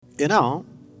You know,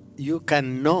 you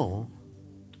can know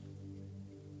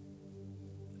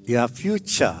your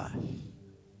future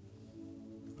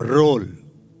role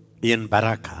in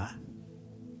Baraka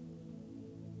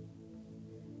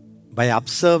by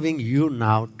observing you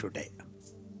now today.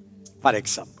 For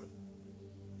example,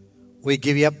 we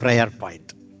give you a prayer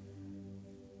point.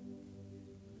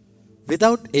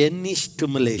 Without any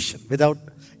stimulation, without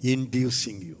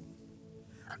inducing you,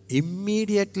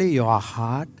 immediately your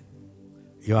heart,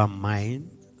 your mind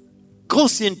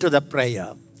goes into the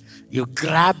prayer. You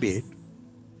grab it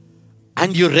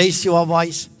and you raise your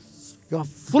voice. You are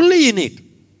fully in it.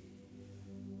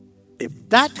 If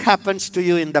that happens to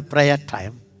you in the prayer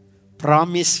time,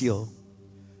 promise you,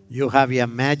 you have a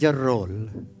major role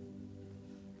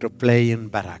to play in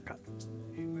Baraka.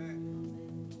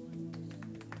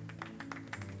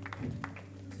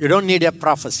 You don't need a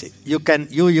prophecy.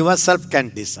 You yourself can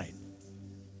decide.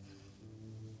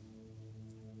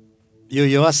 You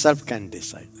yourself can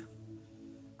decide.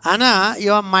 Anna,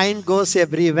 your mind goes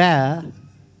everywhere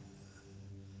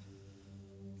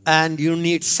and you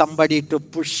need somebody to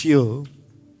push you.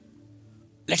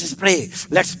 Let us pray,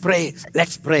 let's pray,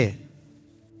 let's pray.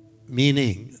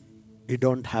 Meaning, you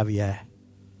don't have a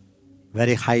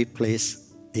very high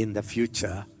place in the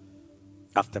future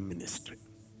of the ministry.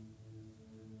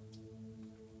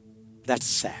 That's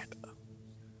sad.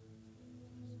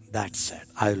 That's sad.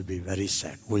 I will be very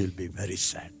sad. We will be very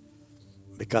sad.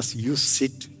 Because you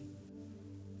sit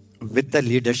with the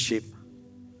leadership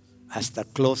as the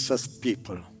closest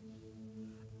people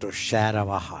to share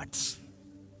our hearts.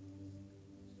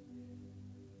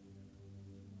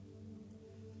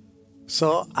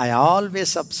 So I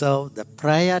always observe the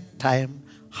prayer time,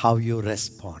 how you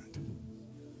respond.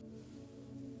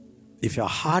 If your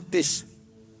heart is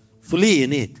fully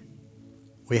in it,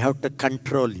 we have to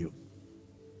control you.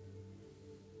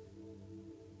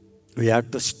 We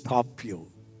have to stop you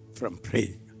from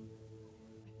praying.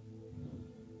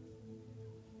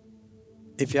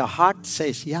 If your heart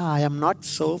says, yeah, I am not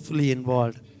so fully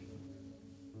involved,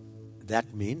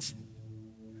 that means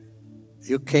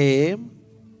you came,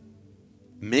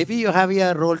 maybe you have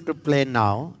a role to play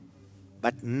now,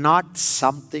 but not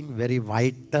something very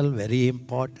vital, very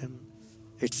important.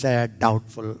 It's a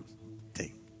doubtful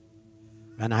thing.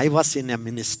 When I was in a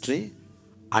ministry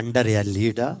under a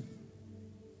leader,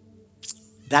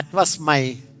 that was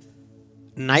my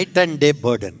night and day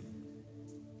burden.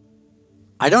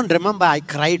 I don't remember I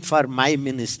cried for my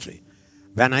ministry.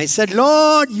 When I said,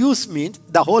 Lord, use me,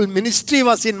 the whole ministry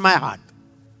was in my heart.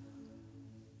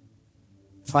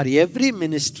 For every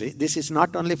ministry, this is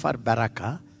not only for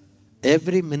Baraka,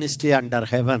 every ministry under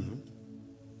heaven,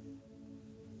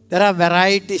 there are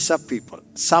varieties of people.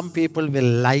 Some people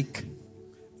will like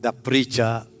the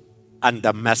preacher and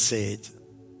the message.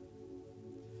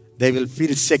 They will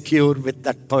feel secure with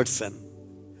that person.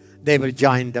 They will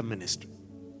join the ministry.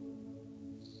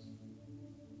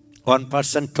 One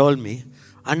person told me,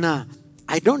 Anna,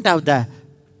 I don't have the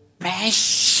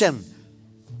passion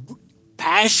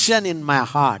in my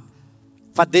heart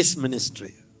for this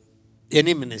ministry,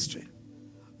 any ministry.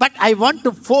 But I want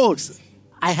to force.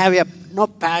 I have no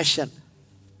passion.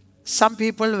 Some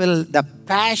people will, the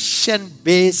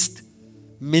passion-based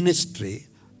ministry,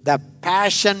 the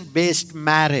passion-based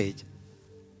marriage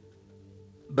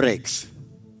breaks.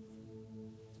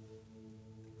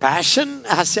 Passion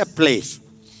has a place.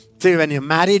 See, when you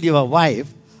married your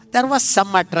wife, there was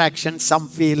some attraction, some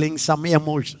feeling, some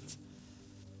emotions.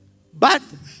 But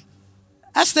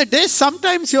as the day,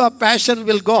 sometimes your passion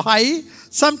will go high,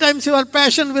 sometimes your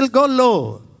passion will go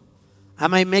low.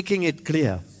 Am I making it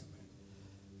clear?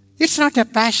 It's not a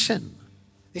passion.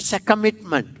 It's a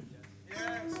commitment.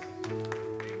 Yes.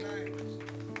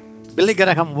 Billy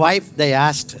Graham's wife, they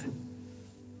asked,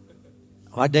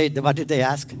 what did they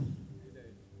ask?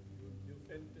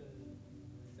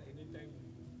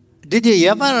 Did you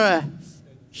ever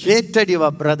hated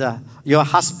your brother, your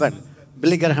husband?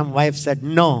 Billy Graham's wife said,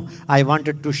 no, I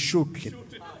wanted to shoot him.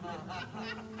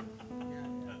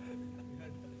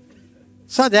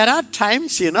 So there are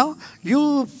times,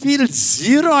 you feel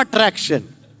zero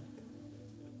attraction.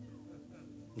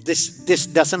 This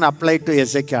doesn't apply to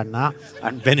Ezekiel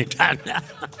and Benitana.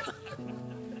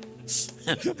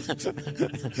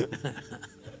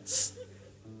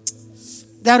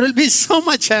 There will be so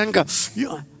much anger.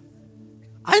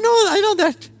 I know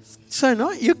that.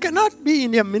 So, you cannot be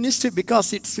in a ministry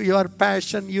because it's your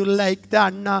passion. You like the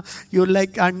Anna, you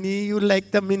like Annie, you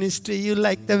like the ministry, you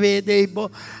like the way they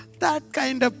go. That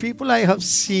kind of people I have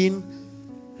seen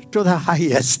to the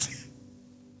highest.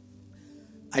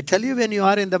 I tell you, when you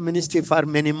are in the ministry for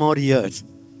many more years,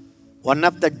 one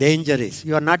of the danger is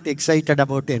you are not excited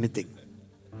about anything.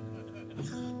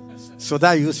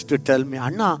 Sudha used to tell me,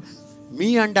 Anna,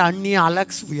 me and Annie,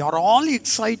 Alex, we are all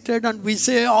excited and we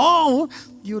say, oh,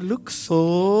 you look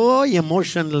so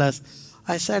emotionless.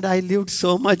 I said, I lived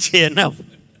so much enough.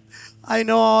 I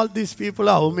know all these people,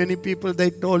 how many people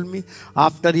they told me.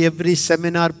 After every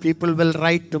seminar, people will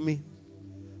write to me.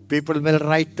 People will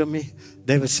write to me.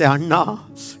 They will say, Anna,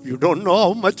 you don't know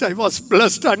how much I was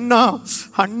blessed, Anna.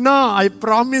 Anna, I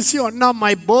promise you, Anna,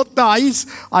 my both the eyes,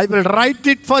 I will write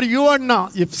it for you, Anna.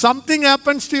 If something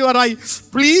happens to your eye,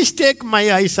 please take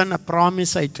my eyes, Anna.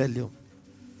 Promise, I tell you.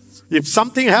 If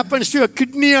something happens to your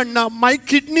kidney, Anna, my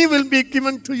kidney will be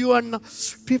given to you, Anna.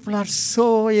 People are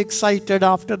so excited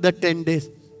after the 10 days.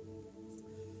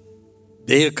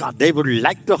 They would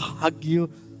like to hug you.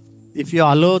 If you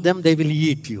allow them, they will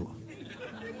eat you.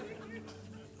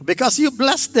 Because you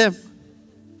bless them.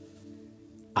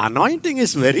 Anointing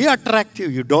is very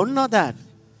attractive. You don't know that.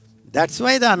 That's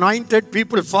why the anointed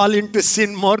people fall into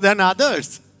sin more than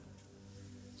others.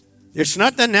 It's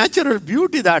not the natural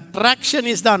beauty. The attraction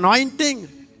is the anointing.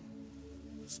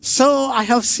 So I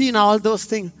have seen all those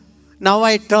things. Now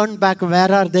I turn back.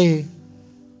 Where are they?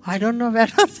 I don't know where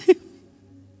are they.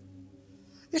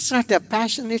 It's not a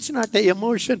passion. It's not an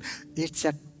emotion. It's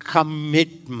a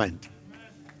commitment.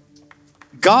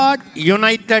 God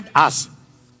united us.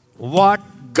 What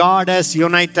God has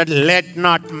united, let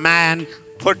not man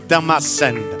put them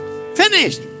asunder.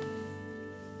 Finished.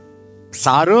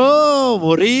 Sorrow,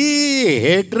 worry,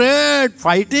 hatred,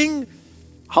 fighting.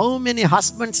 How many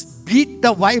husbands beat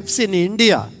the wives in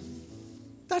India?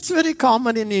 That's very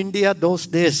common in India those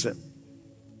days.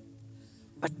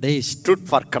 But they stood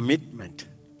for commitment.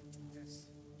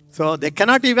 So they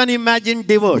cannot even imagine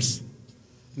divorce.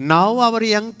 Now our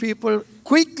young people,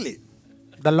 quickly,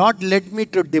 the Lord led me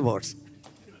to divorce.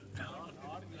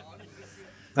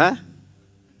 Huh?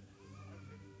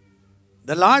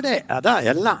 The Lord,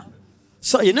 ella.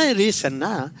 So, in a reason,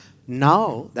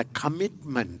 now the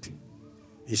commitment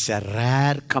is a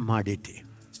rare commodity.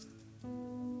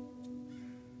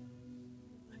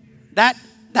 That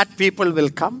people will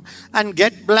come and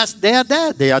get blessed. They are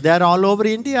there. They are there all over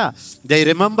India. They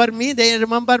remember me. They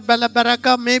remember Bella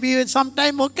Baraka. Maybe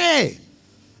sometime, okay.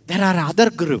 There are other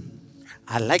group.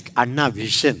 I like Anna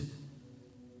vision.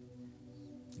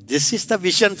 This is the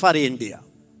vision for India.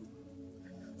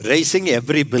 Raising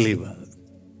every believer.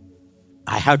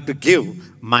 I have to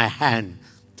give my hand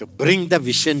to bring the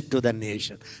vision to the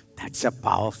nation. That's a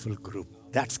powerful group.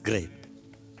 That's great.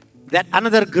 That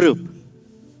another group.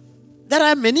 There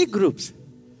are many groups.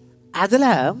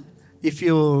 Adala, if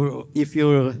you,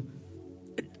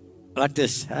 what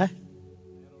is,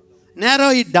 narrow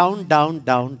it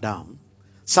down.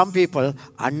 Some people,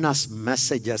 Anna's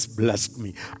message has blessed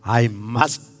me. I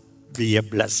must be a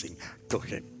blessing to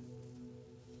him.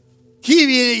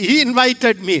 He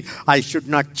invited me. I should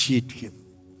not cheat him.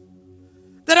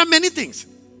 There are many things.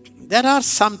 There are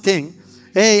something.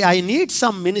 Hey, I need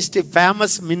some ministry,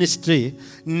 famous ministry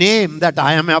name that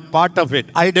I am a part of it.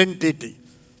 Identity.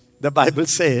 The Bible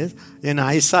says in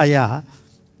Isaiah,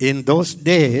 in those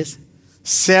days,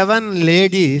 7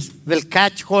 ladies will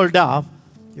catch hold of.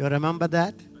 You remember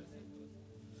that?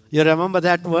 You remember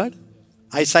that word?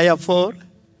 Isaiah 4.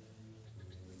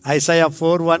 Isaiah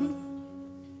 4:1.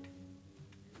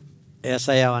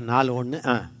 Isaiah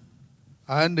 4:1.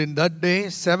 And in that day,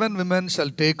 7 women shall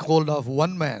take hold of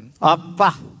one man.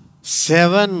 Appa,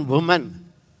 7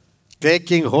 women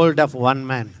taking hold of one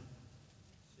man.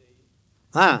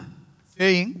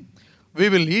 Saying, we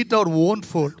will eat our own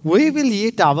food. We will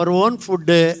eat our own food.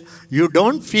 You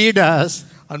don't feed us.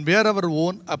 And wear our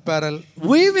own apparel.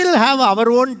 We will have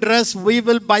our own dress. We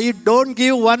will buy it. Don't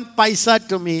give 1 paisa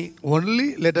to me.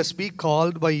 Only let us be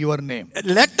called by your name.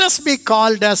 Let us be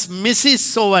called as Mrs.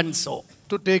 So-and-so.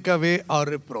 To take away our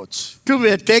reproach.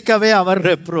 To take away our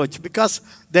reproach. Because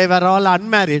they were all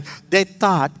unmarried. They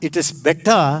thought it is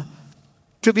better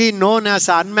to be known as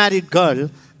an unmarried girl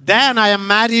than I am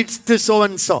married to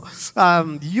so-and-so.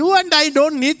 You and I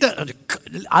don't need to.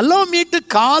 Allow me to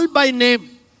call by name.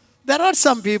 There are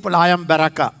some people, I am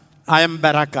Baraka. I am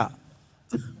Baraka.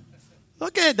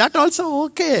 Okay, that also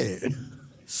okay.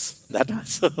 That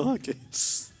also okay.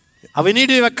 We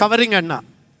need your covering, Anna.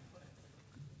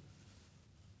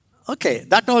 Okay,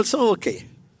 that also okay.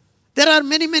 There are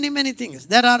many things.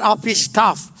 There are office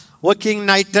staff working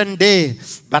night and day.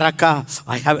 Baraka,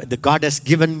 God has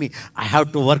given me. I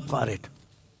have to work for it.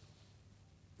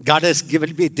 God has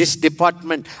given me this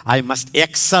department. I must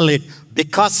excel it.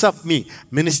 Because of me,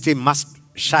 ministry must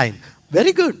shine.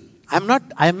 Very good. I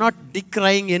am not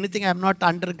decrying anything. I am not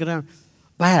underground.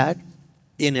 But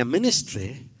in a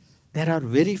ministry, there are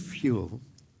very few.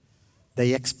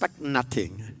 They expect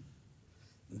nothing.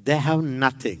 They have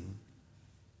nothing.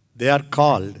 They are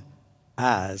called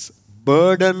as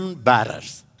burden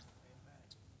bearers.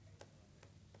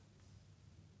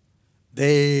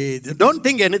 They don't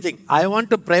think anything. I want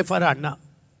to pray for Anna.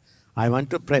 I want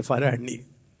to pray for Annie.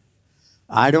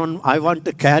 I want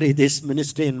to carry this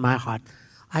ministry in my heart.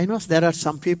 I know there are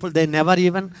some people, they never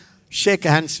even shake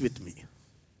hands with me.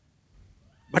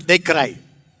 But they cry.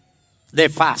 They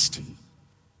fast.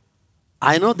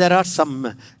 I know there are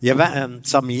some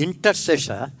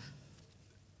intercessor.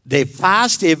 They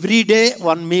fast every day,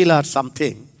 one meal or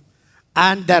something.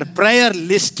 And their prayer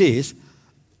list is,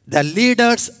 the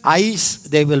leader's eyes,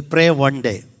 they will pray one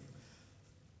day.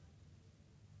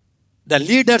 The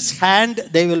leader's hand,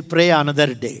 they will pray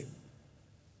another day.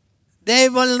 They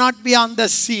will not be on the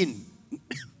scene.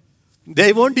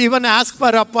 They won't even ask for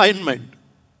appointment.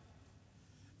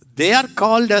 They are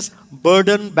called as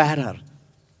burden bearer.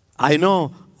 I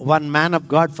know one man of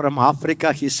God from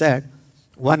Africa, he said,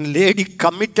 one lady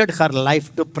committed her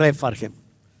life to pray for him.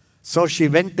 So she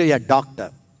went to a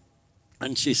doctor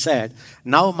and she said,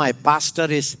 now my pastor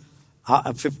is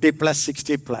 50 plus,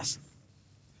 60 plus.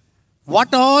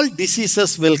 What all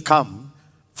diseases will come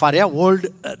for a old,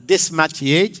 this much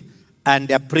age and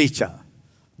a preacher?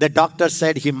 The doctor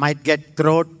said he might get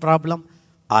throat problem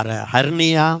or a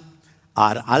hernia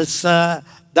or ulcer.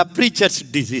 The preacher's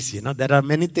disease, there are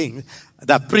many things.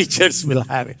 The preachers will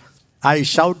have it. I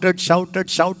shouted.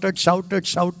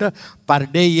 Per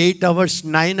day, 8 hours,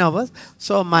 9 hours.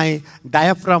 So my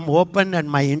diaphragm opened and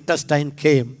my intestine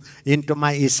came into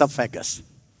my esophagus.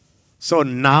 So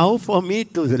now for me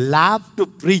to laugh, to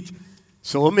preach,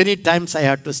 so many times I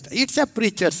have to it's a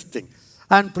preacher's thing.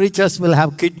 And preachers will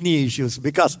have kidney issues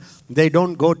because they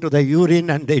don't go to the urine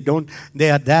and they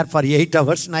are there for 8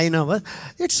 hours, 9 hours.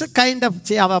 It's a kind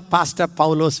of, our pastor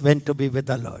Paulos went to be with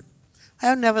the Lord. I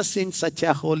have never seen such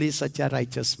a holy, such a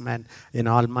righteous man in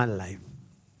all my life.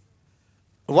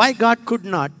 Why God could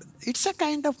not? It's a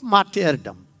kind of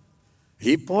martyrdom.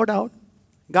 He poured out.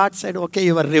 God said, okay,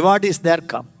 your reward is there,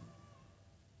 come.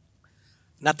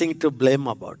 Nothing to blame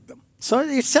about them. So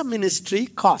it's a ministry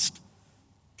cost.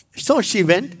 So she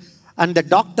went and the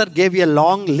doctor gave a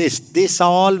long list. This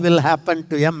all will happen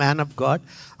to a man of God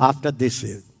after this.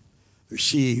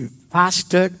 She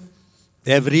fasted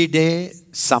every day,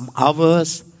 some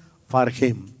hours for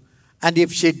him. And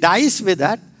if she dies with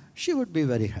that, she would be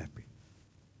very happy.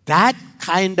 That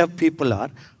kind of people are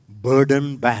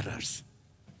burden bearers.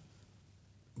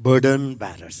 Burden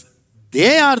bearers.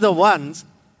 They are the ones,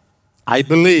 I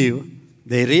believe,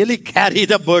 they really carry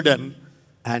the burden.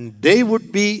 And they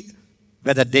would be,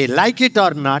 whether they like it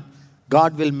or not,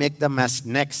 God will make them as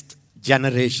next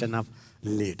generation of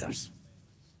leaders.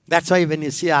 That's why when you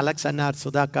see Alexander or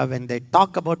Sudhaka, when they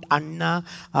talk about Anna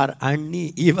or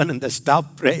Anni, even in the staff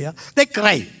prayer, they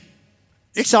cry.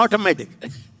 It's automatic.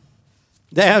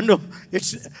 They are not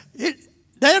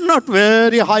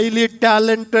very highly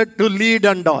talented to lead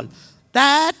and all.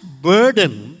 That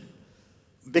burden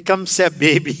becomes a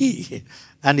baby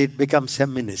and it becomes a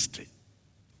ministry.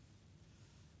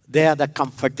 They are the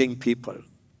comforting people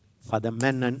for the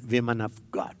men and women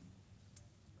of God.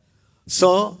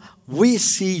 So we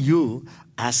see you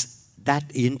as that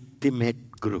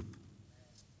intimate group.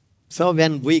 So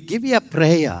when we give you a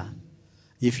prayer,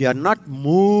 if you are not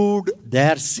moved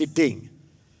there sitting,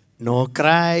 no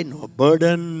cry, no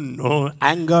burden, no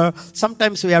anger.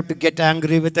 Sometimes we have to get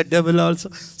angry with the devil also.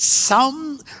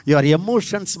 Your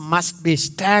emotions must be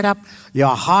stirred up.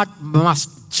 Your heart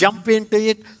must jump into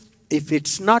it. If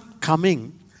it's not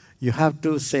coming, you have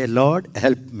to say, Lord,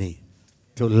 help me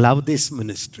to love this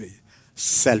ministry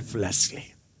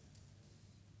selflessly.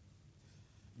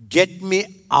 Get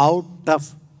me out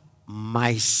of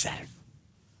myself.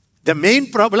 The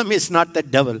main problem is not the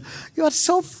devil. You are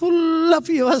so full of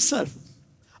yourself.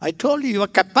 I told you, your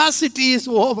capacity is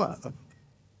over.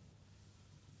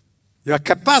 Your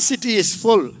capacity is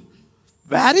full.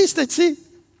 Where is the sea?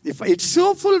 If it's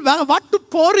so full, what to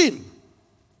pour in?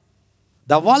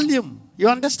 The volume. You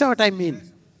understand what I mean?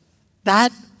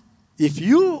 That if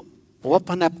you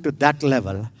open up to that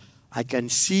level, I can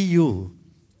see you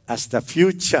as the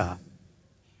future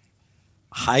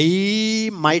high,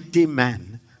 mighty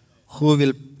man who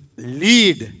will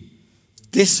lead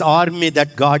this army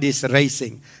that God is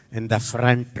raising in the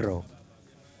front row.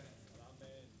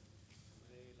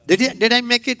 Did I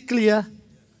make it clear?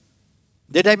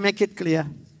 Did I make it clear?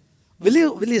 Will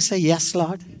you say yes,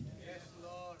 Lord?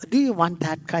 Do you want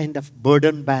that kind of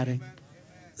burden bearing?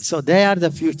 So they are the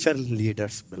future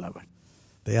leaders, beloved.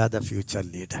 They are the future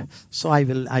leader. So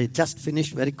I just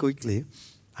finished very quickly.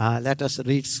 Let us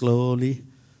read slowly.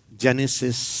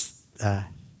 Genesis,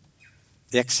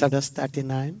 Exodus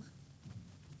 39.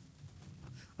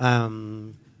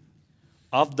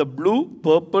 Of the blue,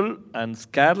 purple, and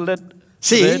scarlet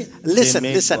See, thread, they listen,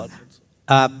 made listen. garments.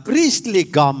 Priestly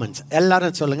garments.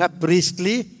 எல்லாரும் சொல்லுங்க.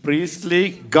 Priestly Priestly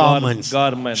garments.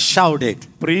 garments. Shout it.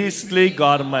 Priestly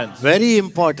garments. Very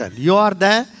important. You are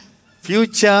the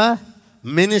future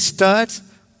ministers,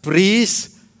 priests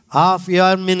of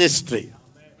your ministry.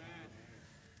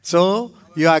 So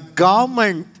your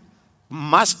garment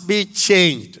must be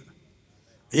changed.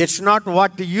 It's not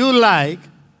what you like,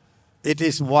 it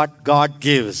is what God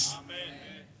gives.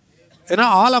 You know,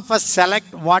 all of us select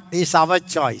what is our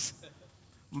choice.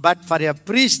 But for a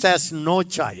priest has no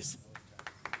choice.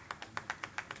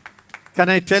 Can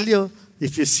I tell you,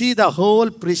 if you see the whole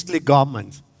priestly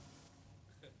garments,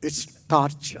 it's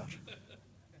torture.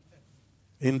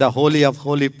 In the Holy of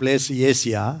Holy place,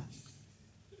 Asia,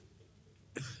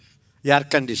 air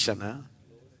conditioner,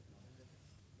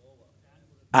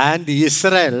 and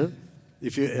Israel,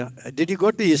 if you did you go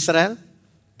to Israel?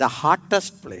 The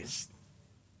hottest place.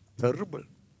 Terrible.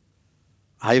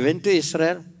 I went to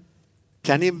Israel.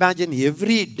 Can you imagine?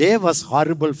 Every day was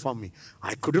horrible for me.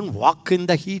 I couldn't walk in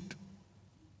the heat.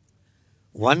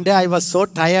 One day I was so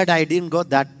tired I didn't go.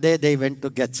 That day they went to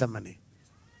Gethsemane.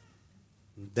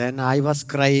 Then I was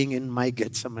crying in my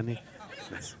Gethsemane.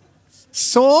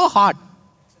 So hot.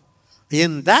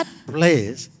 In that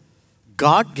place,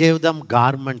 God gave them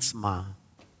garments, ma.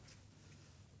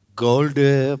 Gold,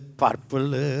 purple.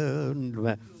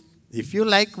 If you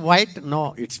like white, no,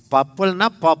 it's purple, na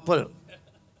purple.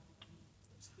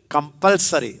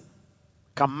 Compulsory.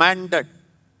 Commanded.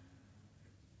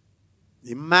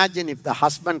 Imagine if the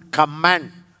husband command.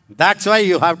 That's why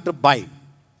you have to buy.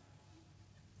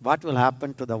 What will happen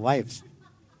to the wives?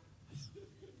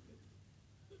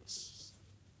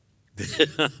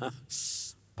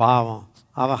 Pavam.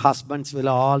 Our husbands will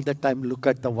all the time look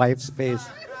at the wife's face.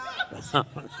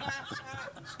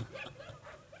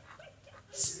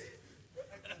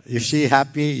 Is she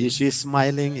happy? Is she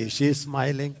smiling? Is she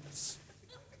smiling?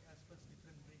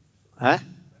 Huh?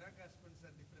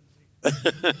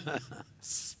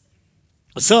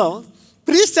 So,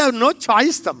 priests have no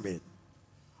choice, Tambi.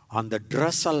 On the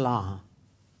dress Allah,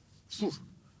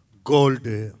 gold,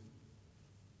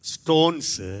 stones,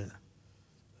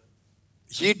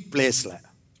 heat place.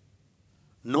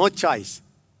 No choice.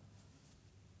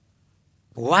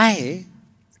 Why?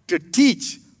 To teach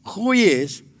who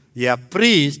is a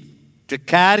priest, to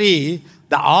carry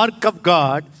the ark of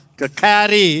God, to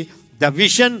carry the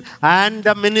vision and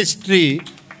the ministry.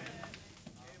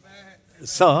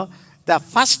 So, the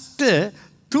first two,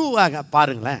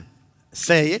 பாருங்களேன்.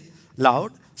 Say it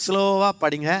loud. Slow-ஆ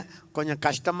படிங்க. கொஞ்சம்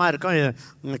கஷ்டமா இருக்கும்.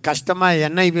 கஷ்டமா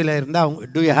NIV-ல இருந்தா,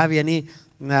 do you have any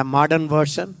modern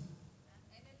version?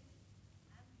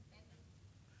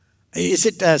 Is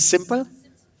it simple?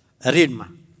 Read, ma.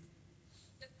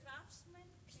 The craftsmen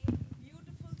made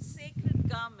beautiful sacred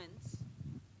garments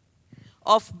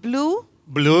of blue,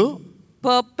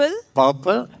 purple,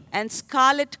 and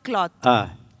scarlet cloth.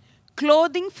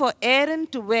 Clothing for Aaron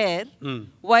to wear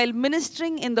while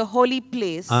ministering in the holy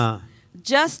place,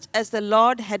 just as the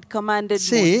Lord had commanded Moses.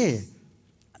 See,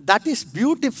 that is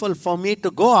beautiful for me to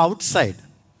go outside.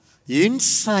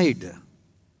 Inside.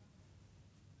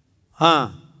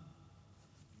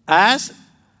 As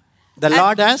the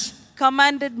Lord has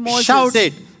commanded Moses. Shout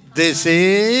it. This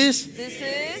is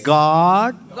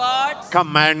God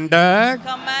commanded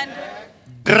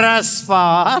dress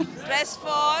for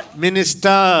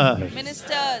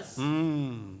ministers.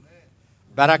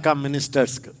 Baraka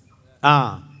ministers.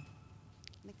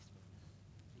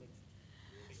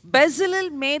 Bezalel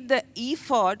made the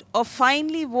ephod of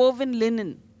finely woven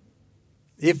linen.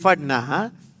 Ephod na,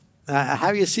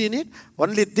 have you seen it?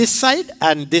 Only this side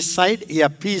and this side a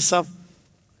piece of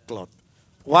cloth.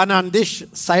 One on this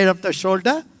side of the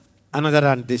shoulder, another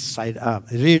on this side.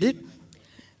 Read it.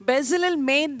 Bezalel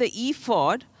made the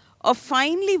ephod of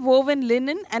finely woven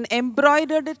linen and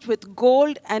embroidered it with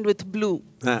gold and with blue.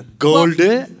 Gold,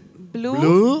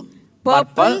 blue,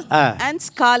 purple, and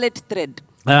scarlet thread.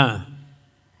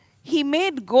 He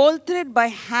made gold thread by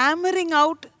hammering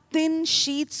out thin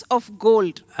sheets of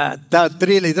gold.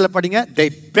 They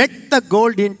pegged the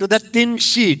gold into the thin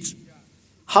sheets.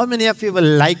 How many of you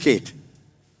will like it?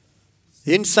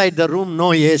 Inside the room, no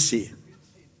AC.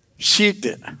 Sheet,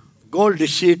 gold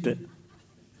sheet.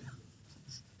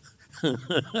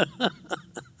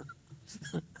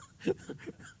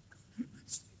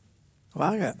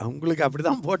 வாங்க உங்களுக்கு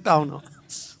அப்படிதான் போட்டாகணும்.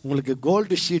 உங்களுக்கு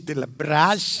gold sheet இல்லை,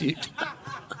 பிராஸ் sheet.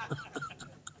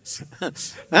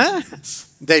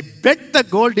 They bent the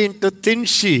gold into thin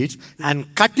sheets and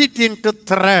cut it into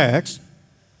threads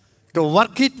to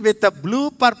work it with a blue,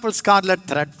 purple, scarlet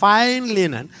thread, fine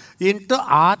linen, into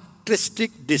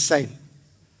artistic design.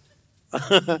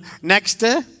 Next.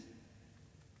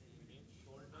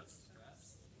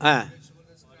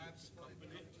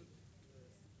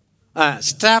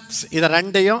 Straps, இது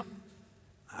ரெண்டையும்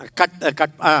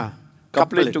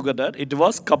couple it together. It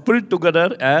was coupled together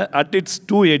at its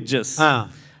two edges.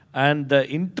 And the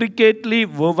intricately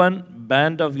woven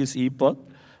band of his ephod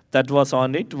that was on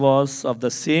it was of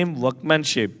the same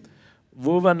workmanship,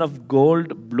 woven of gold,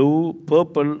 blue,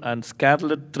 purple, and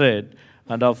scarlet thread,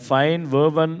 and of fine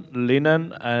woven linen,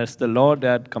 as the Lord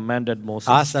had commanded Moses.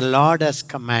 As the Lord has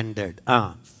commanded.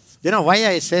 You know why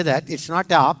I say that? It's not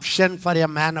an option for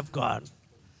a man of God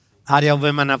or a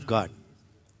woman of God.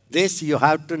 This you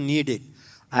have to need it.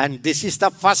 And this is the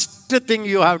first thing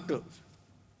you have to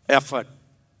effort.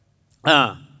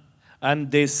 And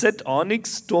they set onyx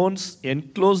stones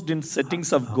enclosed in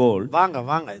settings of gold. Vanga.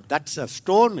 That's a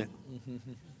stone.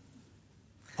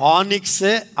 Onyx,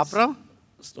 apram?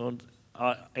 Stones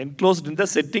enclosed in the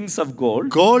settings of gold.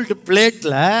 Gold plate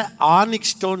la onyx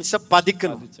stones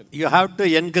padikkan. You have to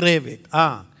engrave it.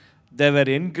 They were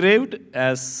engraved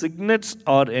as signets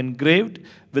or engraved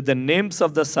with the names of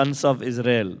the sons of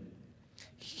Israel.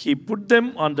 He put them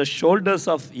on the shoulders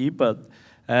of ephod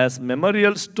as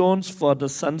memorial stones for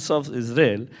the sons of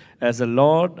Israel, as the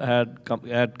Lord had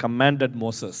commanded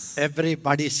Moses.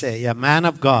 Everybody say, a man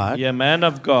of God. A man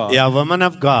of God. A woman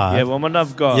of God. A woman of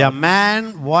God. A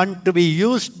man want to be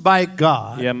used by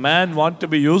God. A man want to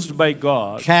be used by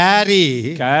God.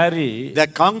 Carry the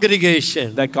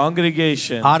congregation. The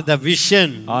congregation. Or the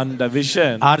vision. On the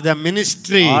vision. Or the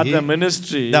ministry. Or the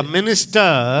ministry. The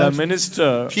minister. The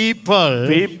minister.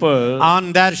 People.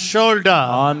 On their shoulder.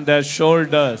 On their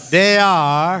shoulders. They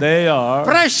are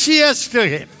precious to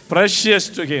him. Precious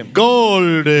to him.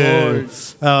 Gold.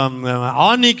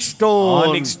 Onyx stone.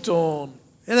 Onyx stone.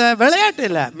 விளையாட்டு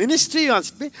இல்லை. Ministry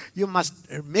you must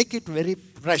make it very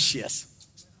precious.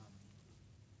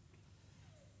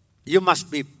 You must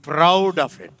be proud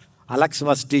of it. Alex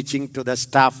was teaching to the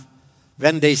staff.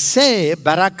 When they say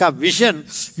Baraka vision,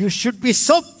 you should be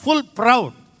so full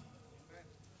proud.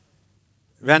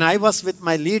 When I was with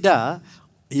my leader,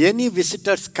 any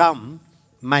visitors come,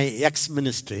 my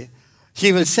ex-ministry, he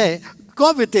will say, go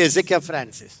with Ezekiel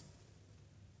Francis.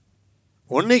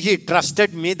 Only he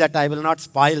trusted me that I will not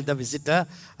spoil the visitor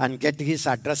and get his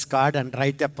address card and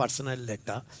write a personal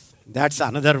letter. That's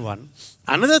another one.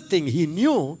 Another thing, he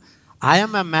knew I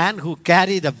am a man who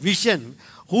carry the vision.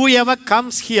 Whoever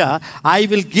comes here, I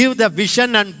will give the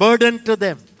vision and burden to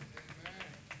them.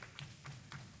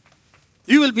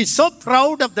 You will be so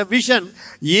proud of the vision.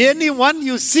 Anyone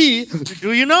you see,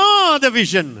 do you know the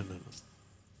vision?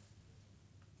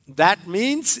 That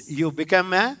means you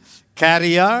become a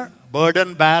carrier, burden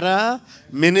bearer,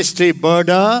 ministry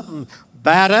bearer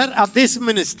of this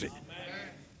ministry.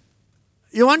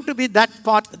 You want to be that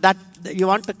part, that you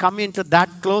want to come into that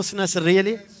closeness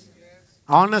really?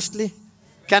 Honestly?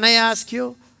 Can I ask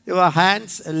you, your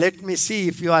hands, let me see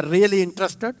if you are really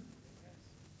interested.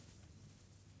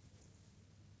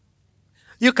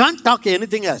 You can't talk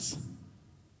anything else.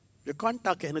 You can't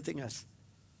talk anything else.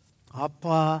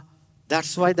 Appa,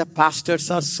 that's why the pastors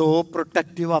are so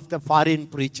protective of the foreign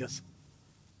preachers.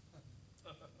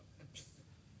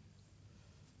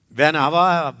 When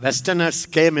our Westerners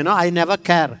came, I never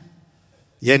care.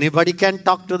 Anybody can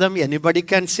talk to them, anybody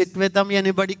can sit with them,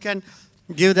 anybody can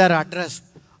give their address.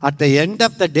 At the end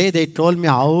of the day, they told me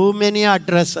how many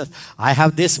addresses. I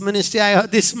have this ministry, I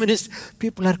have this ministry.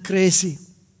 People are crazy.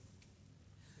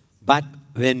 But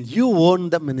when you own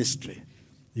the ministry,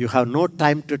 you have no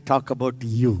time to talk about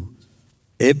you.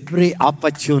 Every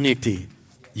opportunity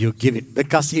you give it,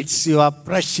 because it's your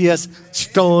precious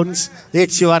stones,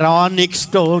 it's your onyx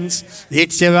stones,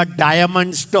 it's your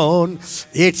diamond stone,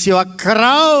 it's your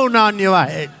crown on your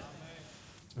head.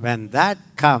 When that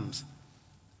comes,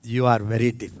 you are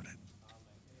very different.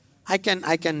 I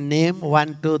can name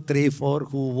 1, 2, 3, 4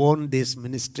 who own this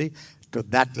ministry to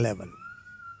that level.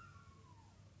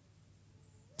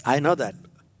 I know that.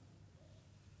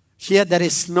 Here there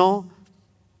is no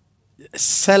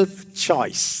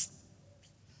self-choice.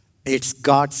 It's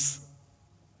God's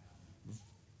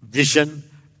vision,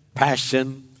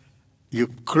 passion. You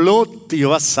clothe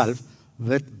yourself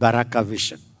with Baraka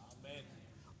vision. Amen.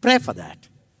 Pray for that.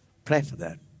 Pray for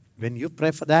that. When you pray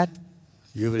for that,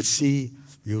 you will see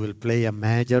you will play a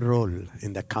major role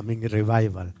in the coming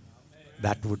revival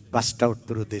that would bust out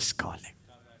through this calling.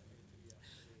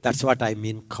 That's what I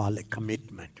mean call a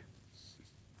commitment.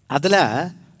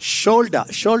 Adala shoulder.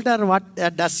 Shoulder, what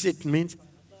does it mean?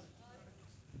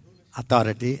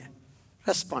 Authority,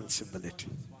 responsibility.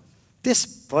 This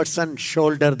person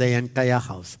shoulder the entire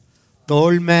house.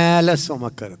 Tol mele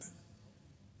sumakkaradu.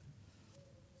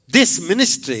 This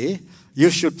ministry, you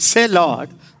should say, Lord,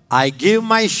 I give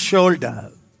my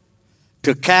shoulder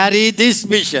to carry this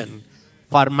vision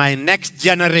for my next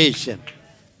generation.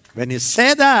 When you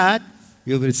say that,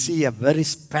 you will see a very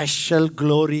special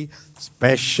glory,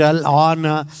 special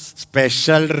honor,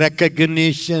 special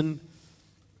recognition.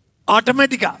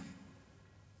 Automatica.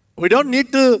 We don't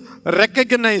need to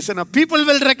recognize. People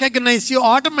will recognize you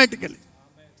automatically.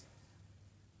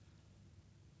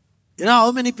 You know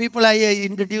how many people I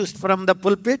introduced from the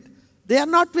pulpit? They are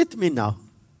not with me now.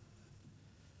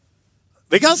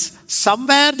 Because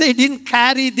somewhere they didn't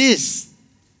carry this.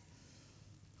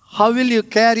 How will you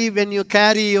carry when you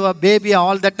carry your baby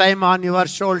all the time on your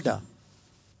shoulder?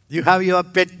 You have your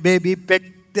pet baby, pet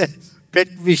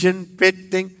vision, pet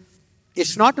thing.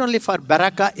 It's not only for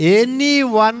Baraka.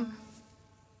 Anyone,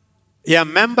 a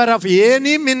member of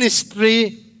any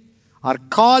ministry, are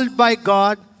called by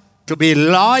God to be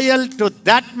loyal to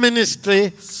that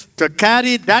ministry, to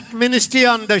carry that ministry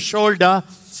on the shoulder,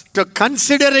 to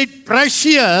consider it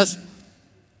precious.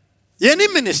 Any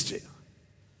ministry.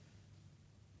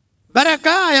 Baraka,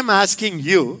 I am asking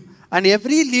you, and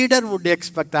every leader would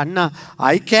expect, Anna,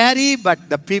 I carry, but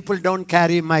the people don't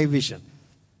carry my vision.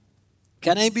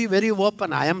 Can I be very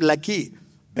open? I am lucky,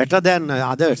 better than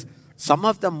others. Some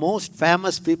of the most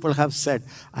famous people have said,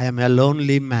 I am a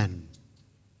lonely man.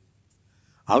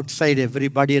 Outside,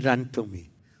 everybody run to me,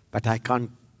 but I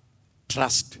can't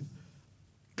trust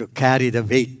to carry the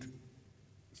weight.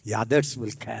 The others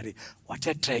will carry. What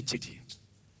a tragedy.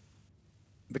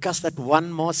 Because that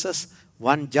one Moses,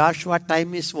 one Joshua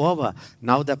time is over.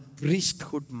 Now the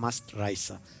priesthood must rise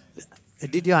up.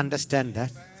 Did you understand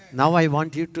that? Now I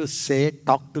want you to say,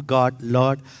 talk to God,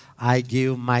 Lord, I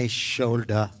give my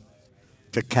shoulder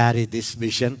to carry this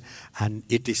vision, and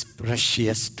it is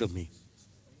precious to me.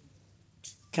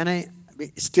 Can I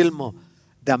be still more?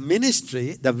 The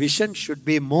ministry, the vision should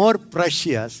be more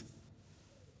precious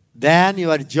than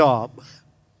your job,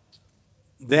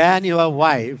 than your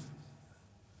wife,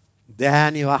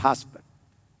 than your husband.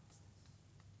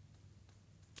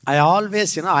 I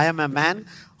always, I am a man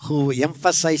who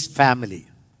emphasizes family.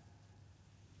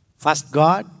 First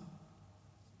God,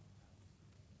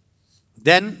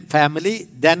 then family,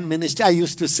 then ministry. I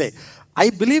used to say, I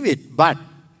believe it, but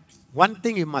one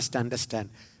thing you must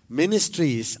understand,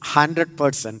 ministry is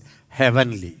 100%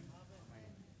 heavenly.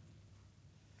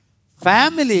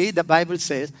 Family, the Bible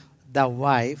says, the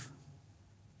wife,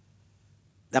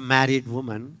 the married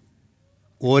woman,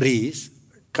 worries,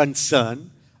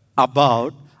 concerned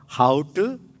about how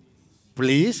to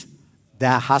please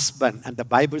their husband. And the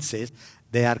Bible says,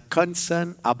 they are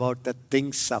concerned about the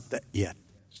things of the earth.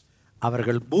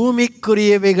 அவர்கள்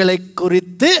பூமிக்குரியவைகளை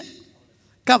குறித்து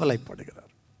கவலைப்படுகிறார்.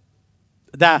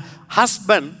 The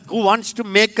husband who wants to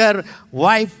make her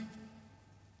wife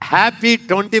happy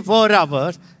 24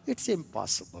 hours, it's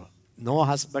impossible. No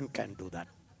husband can do that.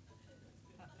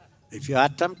 If you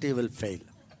attempt, you will fail.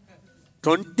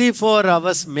 24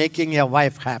 hours making a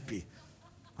wife happy.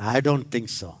 I don't think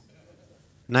so.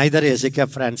 Neither Ezekiel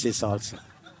Francis also.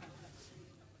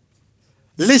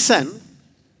 Listen,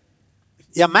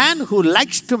 a man who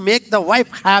likes to make the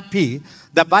wife happy,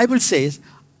 the Bible says,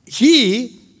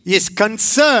 he is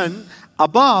concerned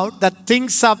about the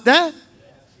things of the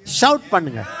shout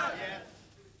பண்ணுங்க.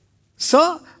 So,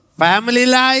 family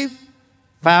life,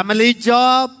 family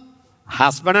job,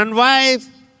 husband and wife.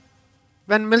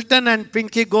 When Milton and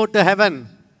Pinky go to heaven,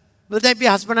 will they be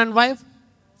husband and wife?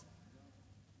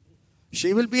 She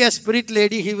will be a spirit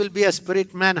lady, he will be a spirit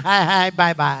man. Hi, hi,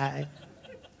 bye, bye.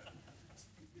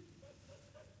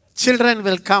 Children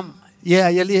will come. Yeah,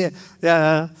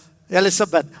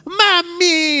 Elizabeth.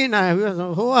 Mommy,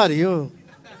 who are you?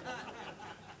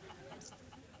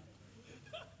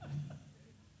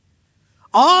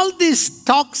 All these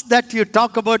talks that you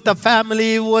talk about, the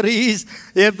family worries,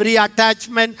 every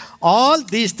attachment, all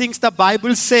these things the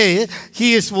Bible says,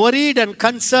 he is worried and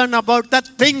concerned about the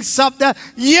things of the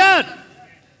earth.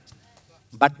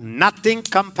 But nothing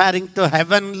comparing to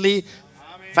heavenly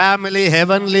family,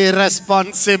 heavenly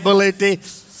responsibility.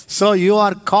 So you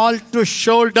are called to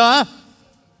shoulder.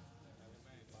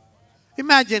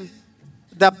 Imagine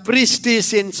the priest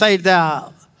is inside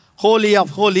the Holy of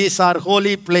Holies or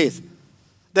holy place.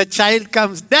 The child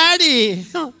comes, Daddy,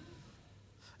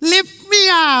 lift me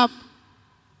up.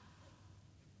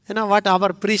 You know what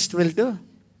our priest will do?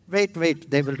 Wait.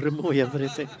 They will remove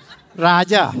everything.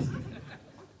 Raja.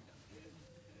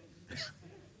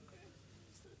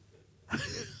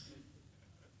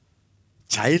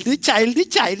 child.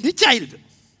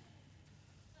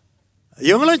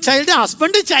 Young child,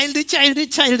 husband, child.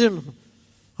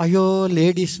 Ayo,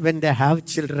 ladies, when they have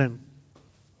children,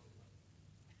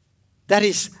 there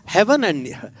is heaven and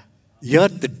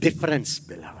earth difference,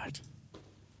 beloved.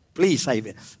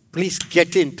 Please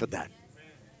get into that.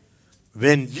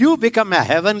 When you become a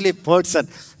heavenly person,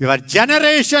 your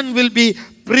generation will be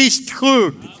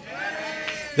priesthood.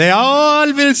 They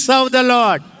all will serve the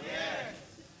Lord.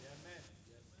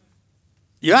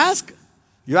 You ask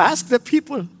the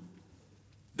people.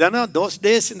 Those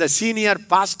days in the senior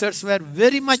pastors were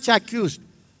very much accused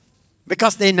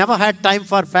because they never had time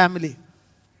for family.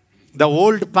 The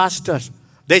old pastors,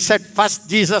 they said first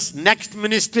Jesus, next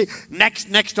ministry,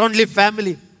 next only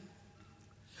family.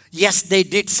 Yes, they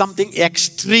did something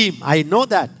extreme. I know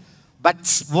that. But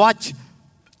watch,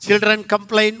 children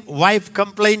complain, wife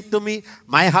complained to me,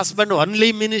 my husband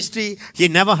only ministry, he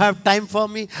never have time for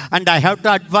me, and I have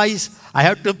to advise, I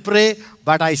have to pray.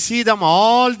 But I see them,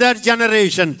 all their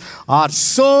generation are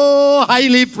so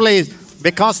highly placed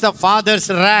because the fathers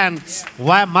ran,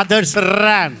 while mothers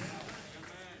ran.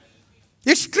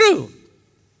 It's true.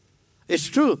 It's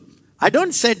true. I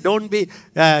don't say don't be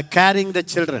carrying the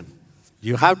children.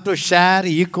 You have to share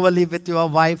equally with your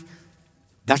wife.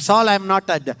 That's all I'm not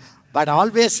at. But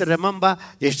always remember,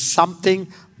 it's something,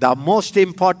 the most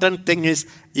important thing is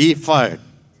effort.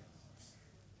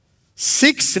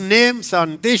 6 names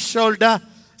on this shoulder,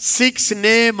 6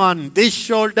 names on this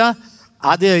shoulder.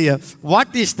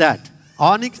 What is that?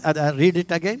 Onyx, read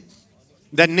it again.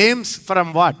 The names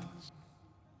from what?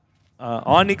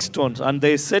 Onyx stones. And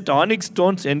they set onyx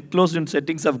stones enclosed in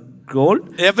settings of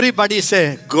gold. Everybody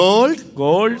say gold.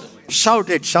 Gold. Shout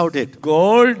it.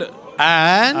 Gold.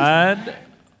 And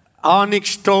onyx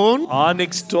stone.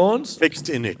 Onyx stones. Fixed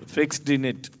in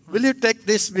it. Will you take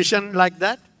this vision like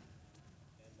that?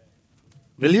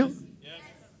 Will you? Yes.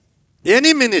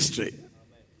 Any ministry,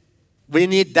 we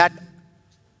need that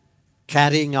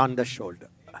carrying on the shoulder.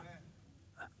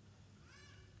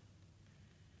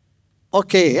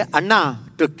 Okay, Anna,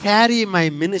 to carry my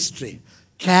ministry,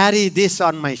 carry this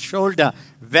on my shoulder,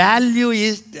 value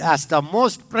is as the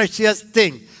most precious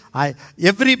thing.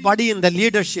 Everybody in the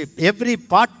leadership, every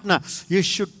partner, you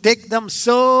should take them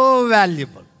so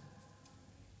valuable.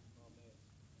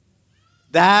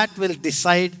 That will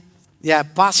decide.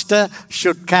 Pastor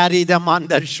should carry them on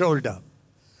their shoulder.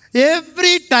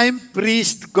 Every time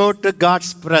priests go to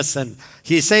God's presence,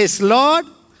 he says, Lord,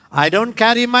 I don't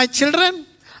carry my children.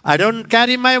 I don't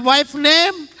carry my wife's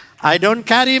name. I don't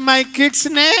carry my kids'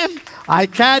 name. I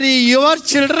carry your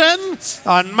children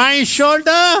on my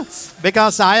shoulder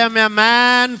because I am a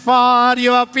man for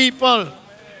your people.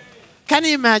 Can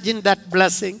you imagine that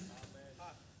blessing?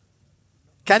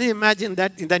 Can you imagine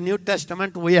that in the New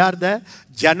Testament we are the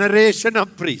generation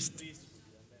of priests?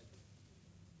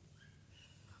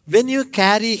 When you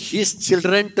carry his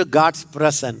children to God's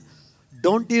presence,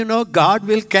 don't you know God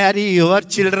will carry your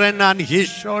children on his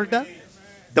shoulder?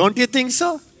 Don't you think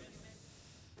so?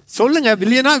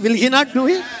 Will he not do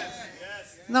it?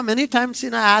 Now, many times, I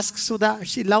ask Sudha,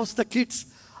 she loves the kids.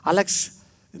 Alex,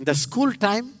 in the school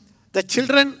time, the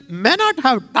children may not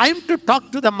have time to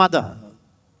talk to the mother.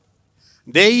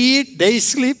 They eat, they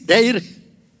sleep, they did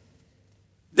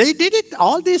it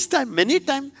all this time, many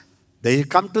times. They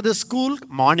come to the school,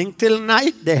 morning till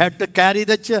night, they had to carry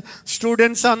the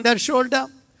students on their shoulder.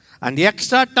 And the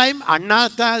extra time, Anna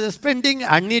spending,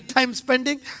 Annie time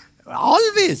spending,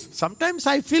 always. Sometimes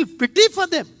I feel pity for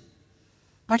them.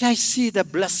 But I see the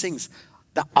blessings,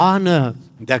 the honor,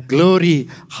 the glory,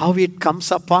 how it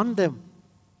comes upon them.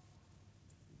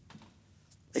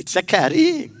 It's a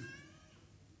carrying.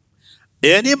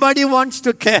 Anybody wants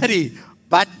to carry,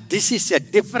 but this is a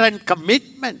different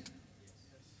commitment.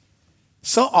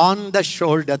 So on the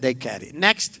shoulder they carry.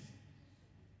 Next.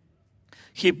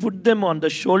 He put them on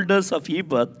the shoulders of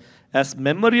Ephod as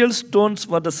memorial stones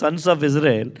for the sons of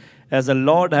Israel, as the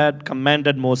Lord had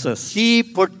commanded Moses. He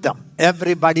put them.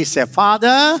 Everybody say,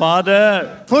 Father,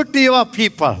 put your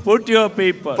people. Put your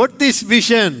people. Put this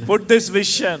vision. Put this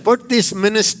vision. Put this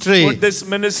ministry. Put this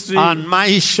ministry on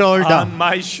my shoulder. On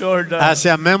my shoulder. As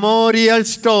a memorial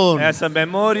stone. As a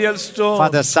memorial stone. For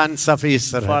the sons of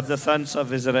Israel. For the sons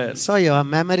of Israel. So your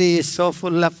memory is so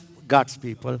full of God's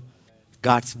people,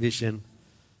 God's vision.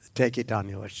 Take it on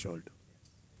your shoulder.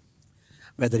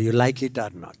 Whether you like it or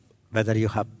not, whether you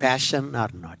have passion or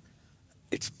not,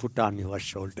 it's put on your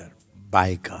shoulder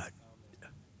by God.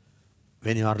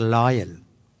 When you are loyal,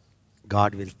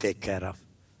 God will take care of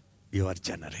your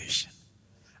generation.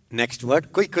 Next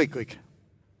word, quick.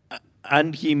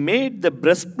 And he made the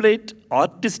breastplate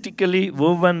artistically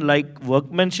woven like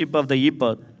workmanship of the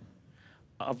ephod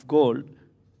of gold.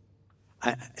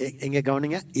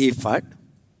 Ephod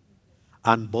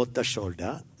on both the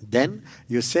shoulder. Then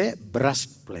you say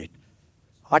breastplate.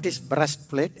 What is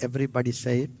breastplate? Everybody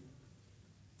say it.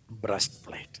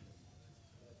 Breastplate.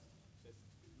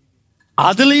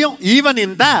 Adaliyum, even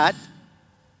in that,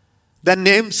 the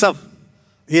names of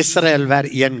Israel were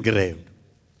engraved.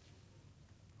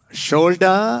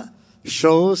 Shoulder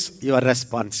shows your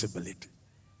responsibility.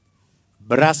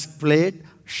 Breastplate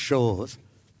shows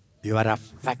your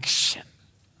affection.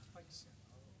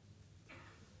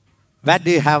 Where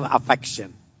do you have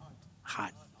affection?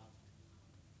 Heart.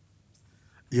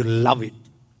 You love it.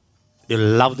 You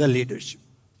love the leadership.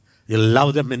 You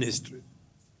love the ministry.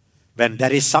 When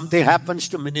there is something happens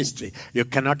to ministry, you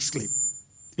cannot sleep.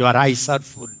 Your eyes are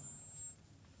full.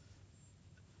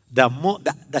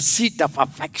 The seat of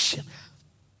affection.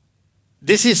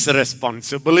 This is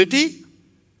responsibility.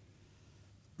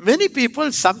 Many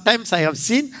people, sometimes I have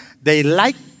seen, they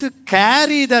like to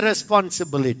carry the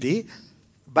responsibility,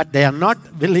 but they are not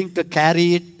willing to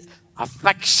carry it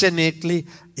affectionately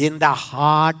in the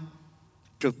heart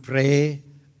to pray,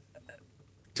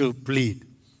 to plead.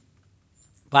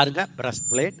 Paranga,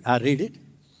 breastplate, read it.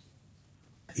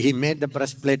 He made the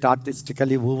breastplate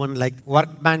artistically woven like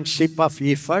workmanship of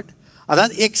ephod.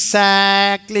 That's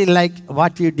exactly like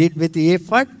what you did with the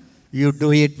ephod, you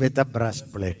do it with the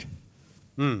breastplate.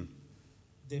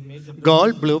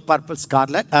 Gold, blue, purple,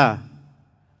 scarlet.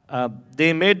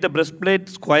 They made the breastplate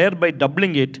square by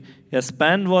doubling it. A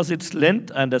span was its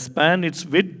length and a span its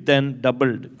width, then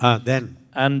doubled. Then.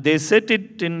 And they set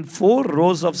it in 4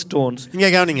 rows of stones.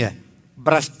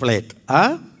 Breastplate.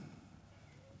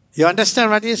 You understand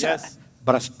what is? Yes.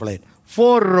 Breastplate.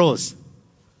 4 rows.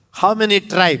 How many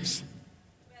tribes?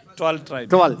 12 tribes.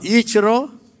 12. Each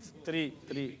row? 3.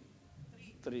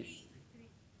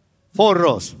 4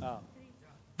 rows.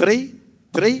 3.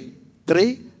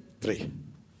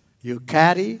 You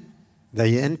carry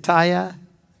the entire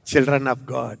children of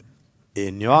God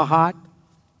in your heart,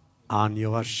 on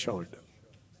your shoulder.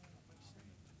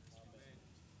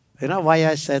 You know why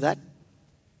I say that?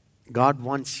 God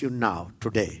wants you now,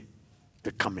 today,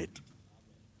 to commit.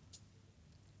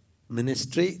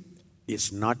 Ministry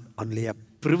is not only a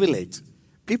privilege.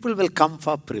 People will come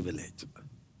for privilege.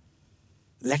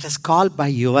 Let us call by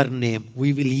your name.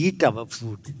 We will eat our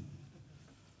food.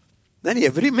 Then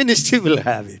every ministry will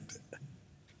have it.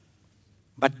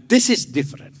 But this is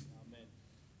different.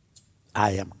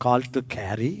 I am called to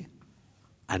carry,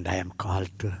 and I am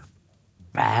called to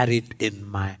bear it in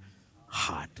my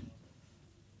heart.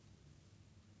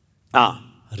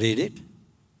 Read it.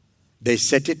 They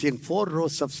set it in 4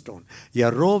 rows of stone.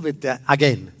 A row with the,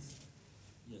 again.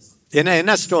 Yes. In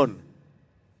a stone.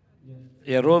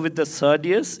 A row with the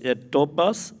sardius, a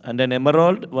topaz, and an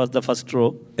emerald was the first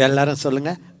row. Ellarum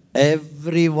solunga.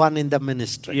 Everyone in the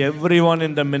ministry. Everyone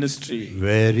in the ministry.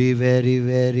 Very, very,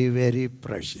 very, very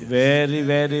precious. Very,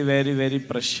 very, very, very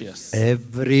precious.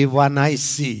 Everyone I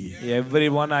see.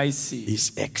 Everyone I see.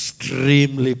 Is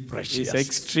extremely precious. Is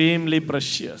extremely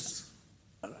precious.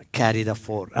 Carry the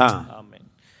 4. Amen.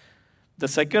 The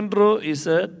second row is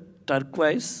a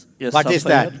turquoise. A what sapphire. is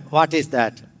that? What is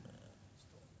that?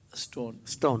 Stone.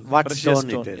 Stone. What precious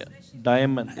stone it is?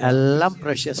 Diamond. Ellam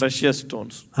precious. Precious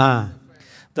stones.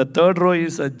 The third row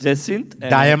is a jacinth.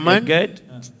 Diamond.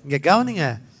 இங்க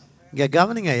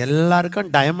கவனிங்க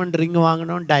எல்லாருக்கும் diamond ring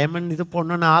வாங்கணும், diamond இது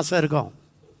போடணும்னு ஆசை இருக்கும்.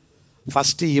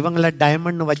 First இவங்களை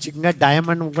diamond வச்சுக்கோங்க,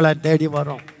 டைமண்ட் உங்களை தேடி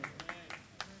வரும்.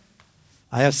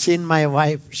 I have seen my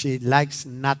wife, she likes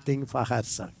nothing for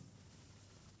herself.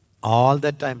 All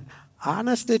the time.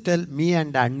 Honestly tell, me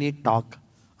and Annie talk,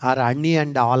 or Annie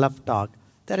and Olaf talk,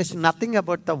 there is nothing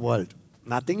about the world,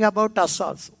 nothing about us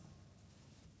also.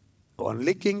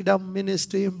 Only kingdom,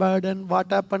 ministry, burden, what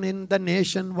happened in the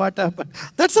nation, what happened.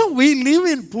 That's how we live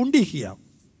in Pundi here.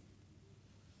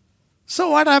 So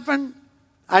what happened?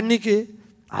 Anniki,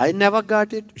 I never got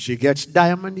it. She gets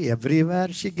diamond everywhere.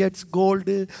 She gets gold.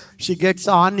 She gets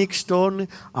onyx stone.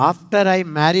 After I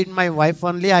married my wife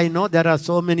only, I know there are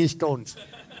so many stones.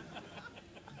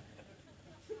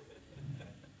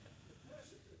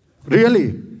 Really?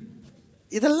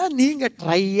 இதெல்லாம் நீங்க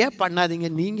ட்ரையே பண்ணாதீங்க.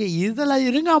 நீங்க இதெல்லாம்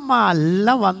இருங்க அம்மா,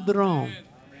 எல்லாம் வந்துடும்.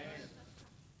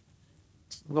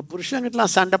 உங்க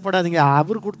புருஷங்கிட்டலாம் சண்டை போடாதீங்க,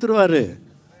 அவர் கொடுத்துருவாரு.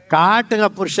 காட்டுங்க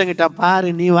புருஷங்கிட்ட, பாரு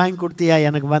நீ வாங்கி கொடுத்தியா,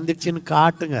 எனக்கு வந்துடுச்சுன்னு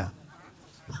காட்டுங்க.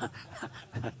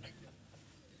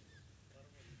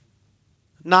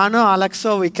 நானும்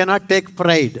அலெக்ஸோ we cannot take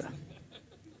pride.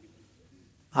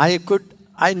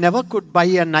 I never could buy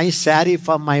a nice saree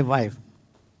for my wife.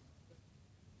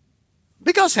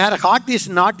 Because her heart is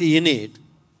not in it.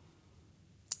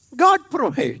 God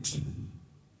provides.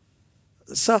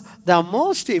 So the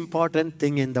most important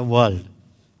thing in the world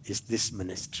is this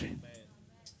ministry.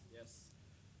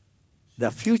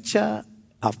 The future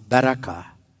of Barakah,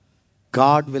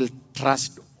 God will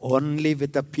trust only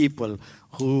with the people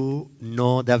who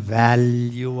know the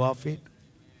value of it,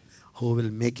 who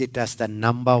will make it as the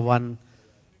number one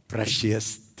precious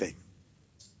thing.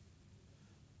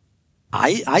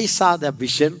 I saw the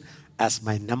vision as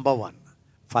my number one.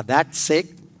 For that sake,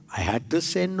 I had to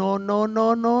say no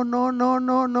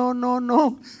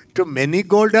to many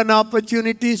golden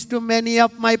opportunities, to many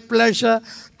of my pleasure,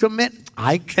 to many.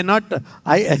 I cannot,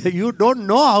 you don't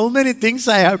know how many things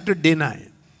I have to deny.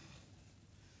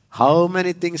 How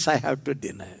many things I have to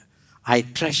deny. I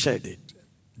treasured it,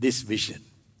 this vision.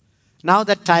 Now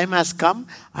that time has come,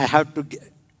 I have to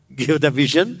give the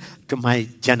vision to my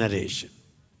generation.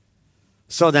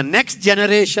 So the next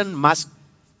generation must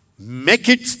make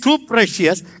it too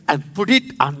precious and put it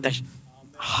on the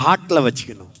heart.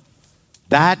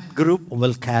 That group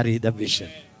will carry the vision.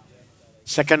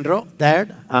 Second row,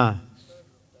 third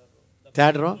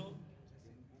row.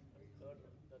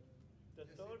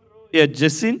 A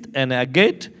jacinth, an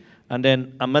agate, and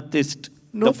an amethyst.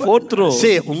 The fourth row.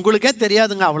 See, உங்களுக்கே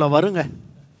தெரியாதுங்க அவ்வளவு வருங்க.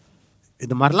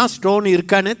 இது மாதிரிலாம் stone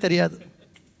இருக்கானே தெரியாது.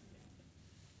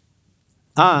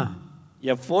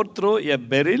 A fourth row, a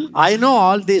beryl. I know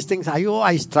all these things.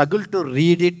 I struggle to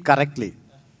read it correctly.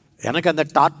 எனக்கு அந்த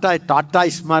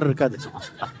டாட்டாய்ஸ் மாதிரி இருக்காது.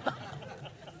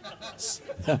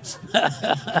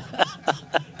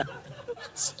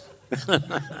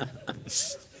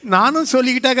 நானும்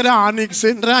சொல்லிக்கிட்டே இருக்கிறேன்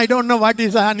ஆனிக்ஸ்ன்றேன். I don't know what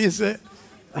is Annie's.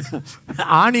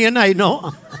 Onion, I know.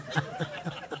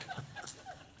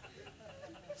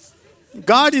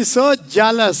 God is so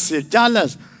jealous.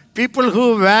 People who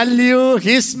value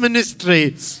His ministry,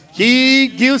 He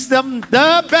gives them the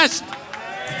best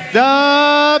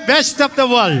of the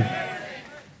world.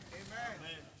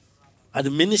 That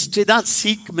ministry, that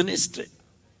seek ministry.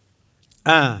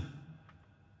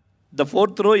 The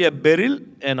fourth row, a beryl,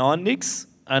 an onyx,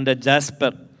 and a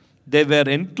jasper. They were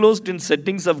enclosed in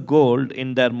settings of gold in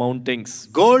their mountings.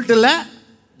 Gold la?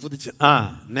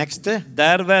 Next.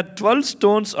 There were 12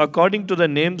 stones according to the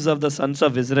names of the sons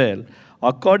of Israel,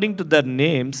 according to their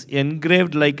names,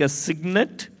 engraved like a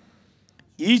signet,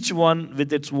 each one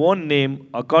with its own name,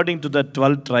 according to the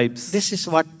 12 tribes. This is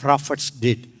what prophets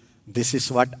did. This is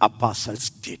what apostles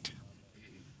did.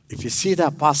 If you see the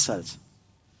apostles,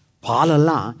 Paul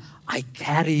Allah, I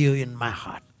carry you in my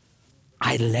heart.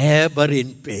 I labor in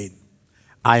pain.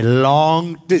 I long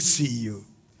to see you.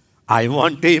 I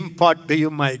want to impart to you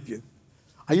my gift.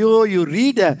 You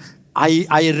read,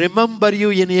 I remember you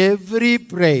in every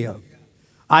prayer.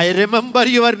 I remember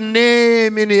your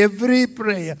name in every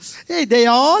prayer. Hey, they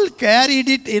all carried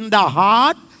it in the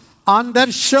heart, on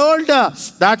their shoulder.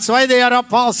 That's why they are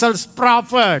apostles,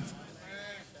 prophets.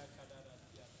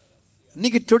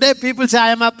 Today people say,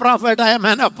 I am a prophet, I am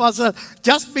an apostle.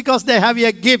 Just because they have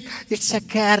a gift, it's a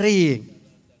carrying.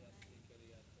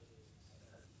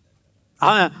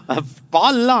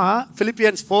 Paul,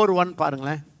 Philippians 4:1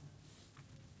 பாருங்களேன்.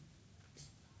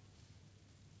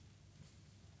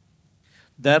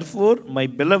 Therefore, my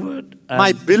beloved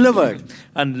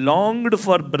and longed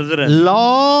for brethren.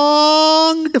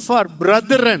 Longed for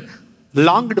brethren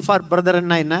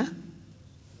என்ன?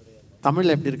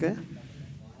 தமிழ்ல எப்படி இருக்கு?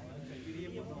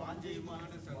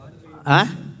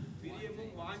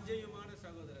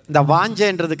 இந்த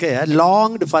வாஞ்சைன்றதுக்கு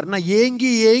longed ஃபார்னா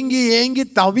ஏங்கி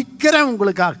தவிக்கிறேன்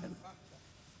உங்களுக்காக.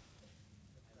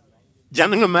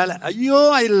 ஜனங்க மேல ஐயோ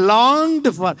I longed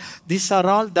for. These are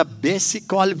all the basic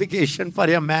qualification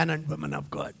for a man and women of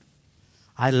God.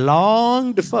 I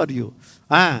longed for you.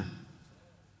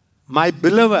 My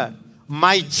beloved,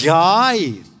 my joy.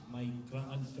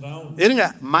 இருங்க,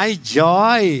 my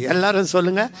joy. எல்லாரும்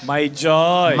சொல்லுங்க. My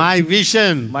joy. My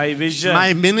vision. My vision.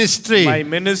 My ministry. My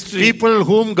ministry. People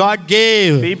whom God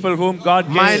gave. People whom God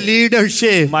gave. My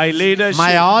leadership. My leadership.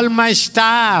 All my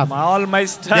staff. All my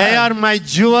staff. They are my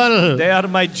jewel. They are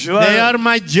my jewel. They are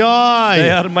my joy.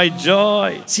 They are my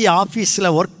joy. See, ஆபீஸ்ல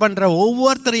work பண்ற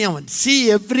ஒவ்வொருத்தரையும் see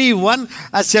everyone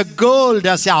as a gold,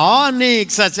 as a onyx,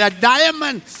 as a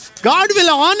diamond. God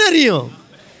will honor you.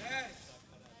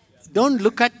 Don't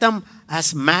look at them as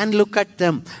man look at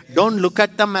them. Don't look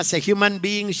at them as a human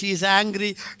being. She is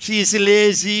angry. She is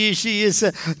lazy.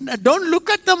 Don't look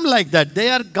at them like that. They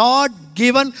are God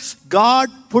given. God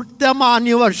put them on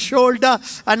your shoulder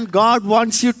and God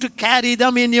wants you to carry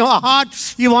them in your heart.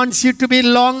 He wants you to be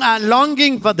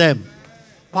longing for them.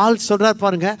 Paul சொல்றார்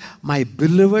பாருங்க, my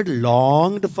beloved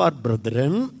longed for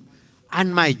brethren and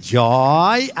my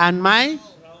joy and my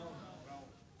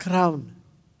crown.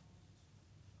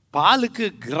 பாலுக்கு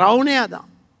கிரவுனே அதான்.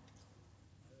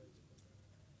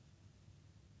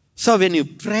 So when you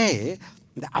pray,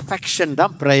 the affection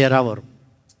தான் ப்ரேயராக வரும்.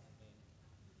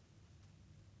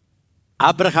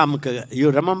 Abrahamக்கு, you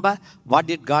remember what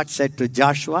did God said to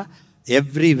Joshua?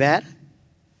 Everywhere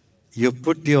you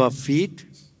put your feet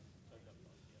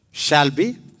shall be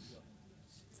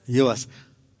yours.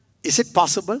 Is it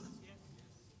possible?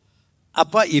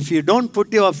 Appa, if you don't put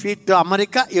your feet to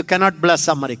America, you cannot bless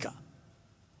America.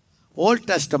 Old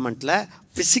Testament la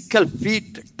physical feet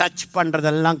touch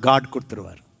பண்றதெல்லாம் God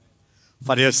கொடுத்துருவார்.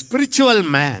 For a spiritual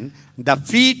man, the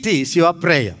feet is your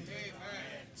prayer.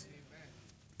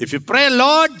 If you pray,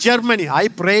 Lord, Germany. I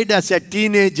prayed as a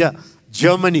teenager,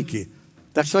 Germany.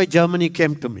 That's why Germany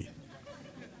came to me.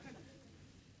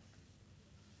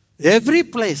 Every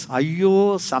place.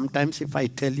 Ayyo, sometimes if I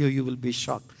tell you, you will be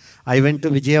shocked. I went to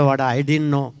Vijayawada. I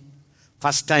didn't know.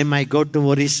 First time I go to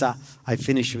Orissa, I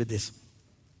finish with this.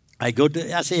 I go to,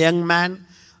 as a young man,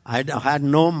 I had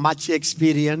no much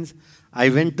experience. I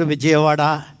went to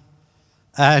Vijayawada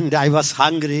and I was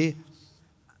hungry.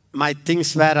 My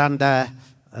things were on the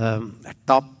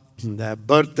top, the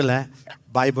berth,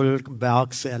 Bible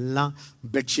box,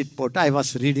 bed sheet put. I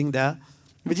was reading the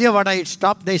Vijayawada. It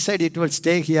stopped. They said it will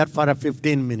stay here for a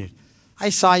 15 minutes. I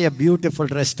saw a beautiful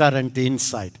restaurant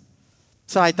inside.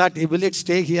 So I thought, will it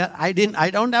stay here? I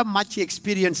don't have much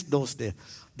experience those days.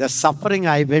 The suffering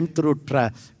I went through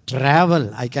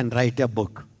travel, I can write a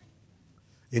book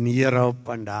in Europe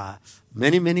and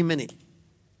many.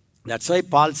 That's why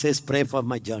Paul says, pray for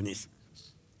my journeys.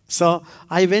 So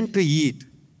I went to eat.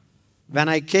 When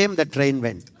I came, the train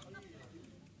went.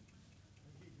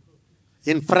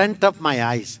 In front of my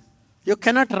eyes. You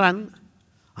cannot run.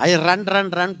 I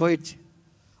run, poit.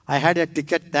 I had a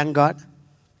ticket, thank God,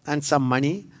 and some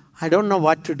money. I don't know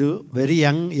what to do. Very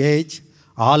young age,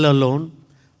 all alone.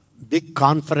 Big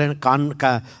conference,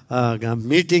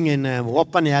 meeting in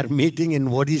open air meeting in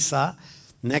Odisha.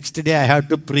 Next day I had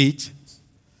to preach.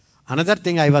 Another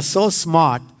thing, I was so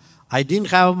smart. I didn't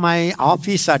have my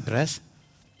office address,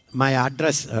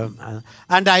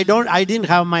 and I didn't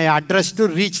have my address to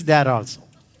reach there also.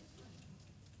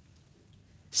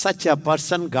 Such a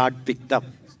person God picked up.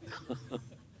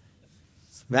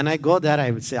 When I go there, I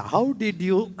will say, how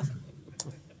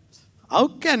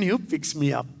can you fix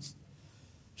me up?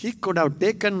 He could have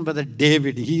taken Brother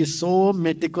David. He is so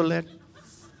meticulous.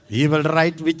 He will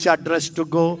write which address to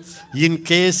go. In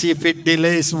case if it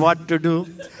delays, what to do.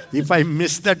 If I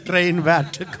miss the train, where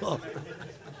to go.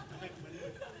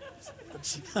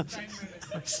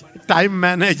 Time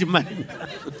management.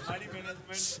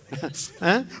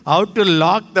 How to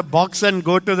lock the box and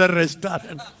go to the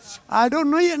restaurant. I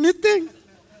don't know anything.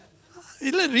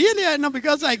 Really, I know,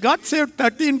 because I got saved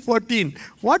 13, 14.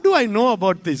 What do I know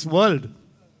about this world?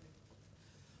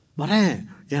 But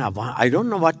I don't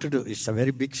know what to do. It's a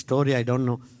very big story. I don't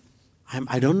know.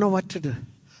 I don't know what to do.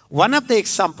 One of the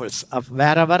examples of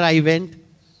wherever I went,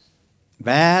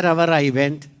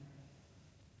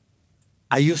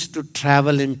 I used to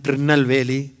travel in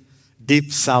Tirunelveli,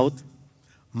 deep south,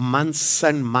 months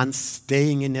and months,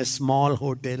 staying in a small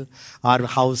hotel or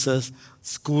houses,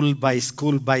 school by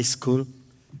school by school.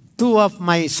 2 of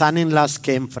my son-in-laws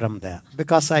came from there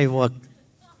because I worked.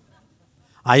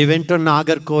 I went to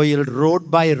Nagarkoil,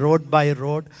 road by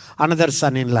road. Another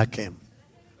son-in-law came.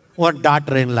 One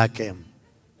daughter-in-law came.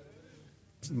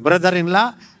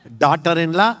 Brother-in-law,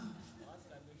 daughter-in-law,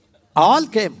 all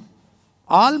came.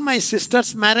 All my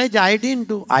sister's marriage I didn't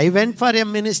do. I went for a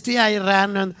ministry, I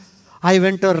ran and I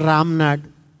went to Ramnad.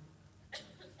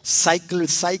 Cycle,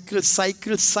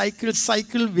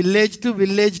 village to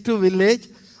village.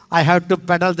 I have to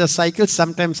pedal the cycle.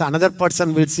 Sometimes another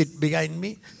person will sit behind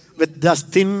me. With the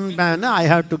thin man, I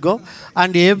have to go.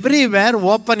 And everywhere,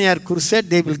 open air crusade,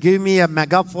 they will give me a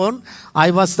megaphone. I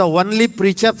was the only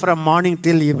preacher from morning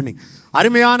till evening.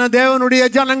 Arimiyana Devanudiya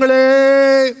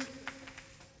Janangale.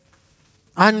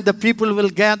 And the people will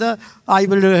gather. I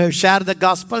will share the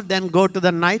gospel, then go to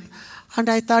the night. And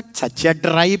I thought, such a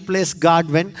dry place God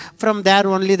went. From there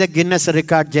only the Guinness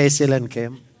record Jayasilan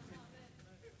came.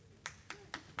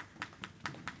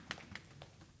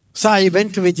 So I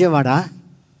went to Vijayawada.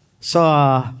 So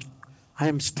I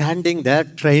am standing there,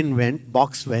 train went,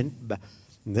 box went.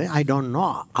 I don't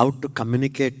know how to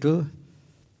communicate to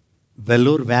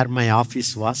Vellore, where my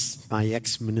office was, my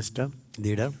ex-minister,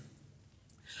 leader.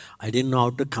 I didn't know how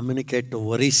to communicate to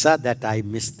Orissa that I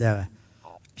missed the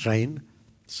train.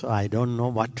 So I don't know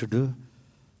what to do.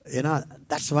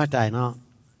 That's what I know.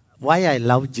 why I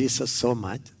love Jesus so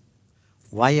much,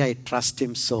 why I trust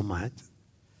him so much,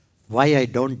 why I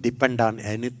don't depend on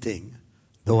anything,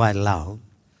 though I love,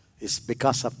 is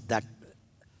because of that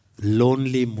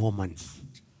lonely moment,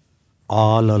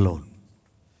 all alone.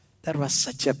 There was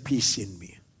such a peace in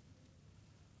me.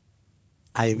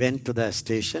 I went to the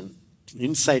station.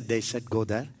 Inside they said, go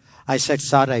there. I said,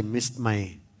 sir, I missed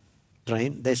my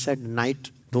train. They said,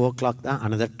 night, 2 o'clock,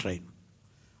 another train.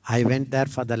 I went there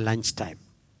for the lunchtime.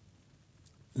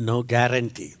 No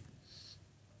guarantee.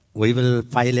 We will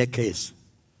file a case.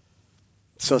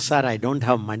 So, sir, I don't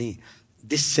have money.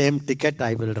 This same ticket,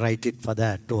 I will write it for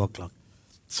the 2 o'clock.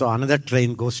 So another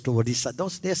train goes to Odisha.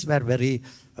 Those days were very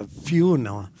few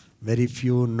now. Very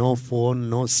few, no phone,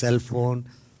 no cell phone.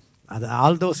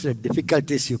 All those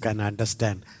difficulties you can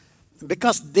understand.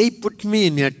 Because they put me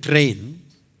in a train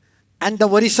and the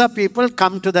Orissa people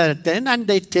come to the train and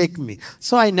they take me.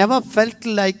 So I never felt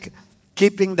like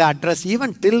keeping the address.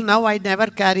 Even till now, I never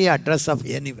carry address of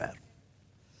anywhere.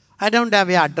 I don't have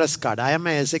an address card. I am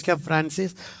a Ezekiel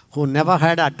Francis who never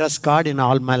had address card in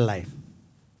all my life.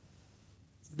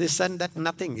 This and that,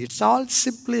 nothing. It's all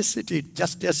simplicity.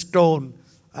 Just a stone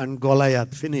and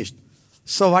Goliath, finished.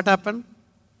 So what happened?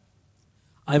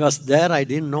 I was there. I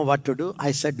didn't know what to do.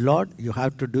 I said, Lord, you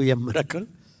have to do a miracle.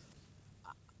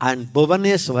 And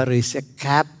Bhubaneswar is a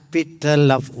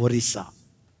capital of Orissa.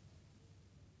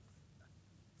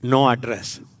 No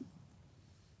address.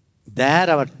 There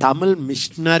our Tamil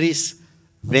missionaries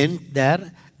went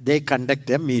there. They conduct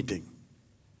a meeting.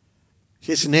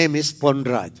 His name is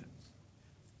Ponraj.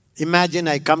 Imagine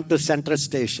I come to Central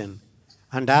Station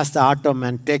and ask the auto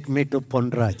man, take me to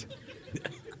Ponraj.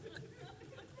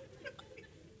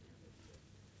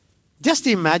 Just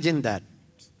imagine that.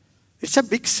 It's a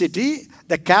big city,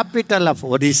 the capital of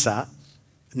Odisha,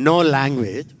 no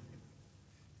language.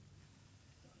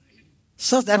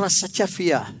 So there was such a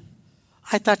fear.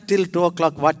 I thought till 2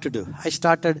 o'clock what to do. I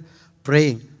started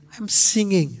praying. I'm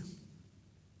singing.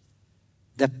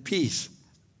 The peace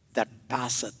that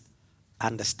passeth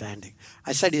understanding.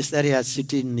 I said, is there a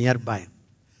city nearby?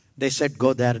 They said,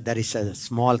 go there. There is a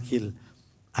small hill.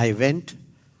 I went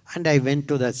and I went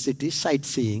to the city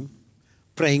sightseeing,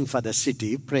 praying for the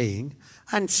city, praying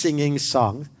and singing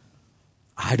songs.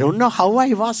 I don't know how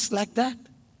I was like that.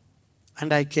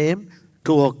 And I came,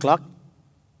 2 o'clock,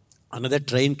 another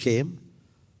train came.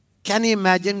 Can you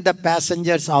imagine the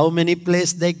passengers, how many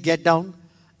places they get down?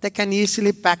 They can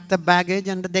easily pack the baggage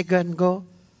and they can go.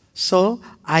 So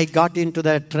I got into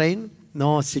the train,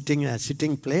 no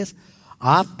sitting place.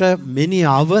 After many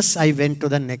hours, I went to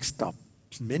the next stop.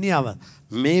 Many hours.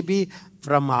 Maybe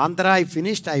from Andhra I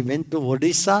finished, I went to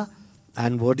Odisha.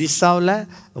 And Orissa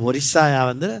yarathala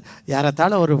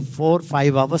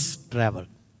 4-5 hours travel.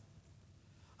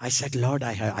 I said, Lord,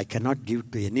 I cannot give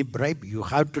to any bribe. You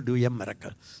have to do a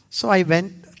miracle. So I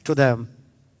went to the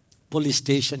police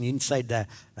station, inside the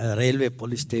railway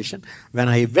police station. When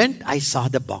I went, I saw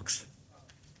the box.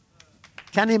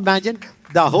 Can you imagine?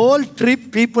 The whole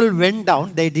trip, people went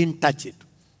down. They didn't touch it.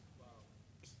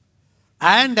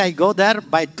 And I go there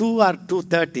by 2 or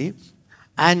 2:30.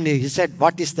 And he said,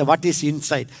 what is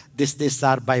inside? This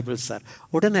our Bible, sir.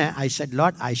 Udane, I said,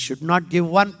 Lord, I should not give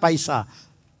 1 paisa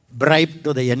bribe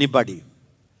to anybody.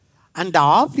 And the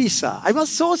officer, I was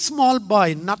so small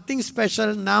boy, nothing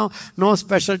special now, no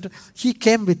special. He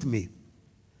came with me.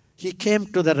 He came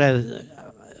to the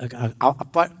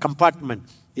compartment.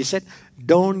 He said,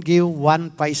 don't give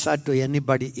 1 paisa to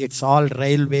anybody. It's all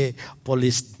railway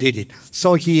police did it.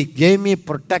 So he gave me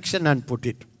protection and put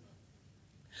it.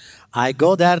 I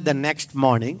go there the next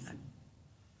morning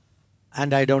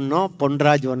and I don't know,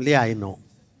 Ponraj only I know.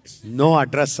 No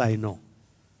address I know.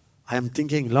 I am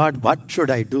thinking, Lord, what should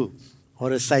I do?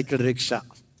 Or a cycle rickshaw.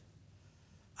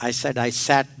 I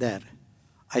sat there.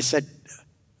 I said,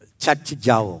 church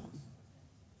jao.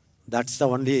 That's the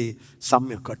only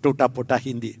tuta puta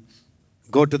Hindi.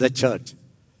 Go to the church.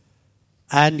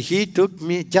 And he took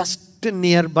me just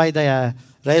nearby the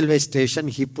railway station.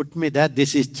 He put me there.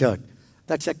 This is church.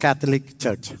 That's a Catholic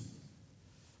church.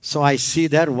 So I see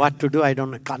there what to do. I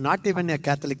don't know. Not even a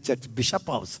Catholic church. Bishop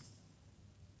house.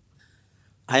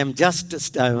 I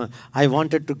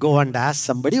wanted to go and ask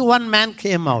somebody. One man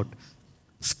came out.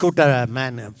 Scooter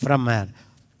man from there.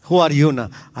 Who are you now?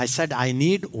 I said, I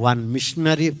need one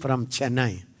missionary from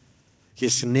Chennai.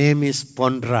 His name is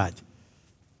Ponraj.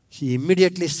 He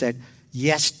immediately said,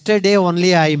 yesterday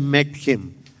only I met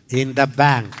him in the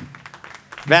bank.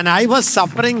 When I was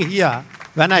suffering here,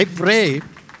 when I prayed,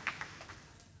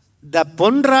 the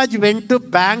Ponraj went to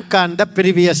bank on the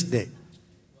previous day.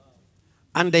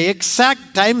 And the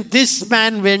exact time this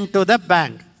man went to the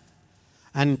bank.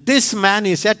 And this man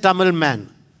is a Tamil man.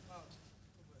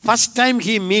 First time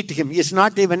he meet him, he is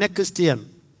not even a Christian.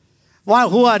 Why,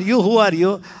 who are you? Who are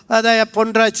you? The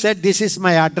Ponraj said, this is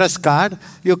my address card.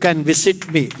 You can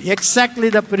visit me. Exactly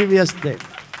the previous day.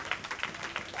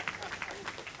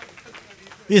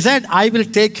 He said, I will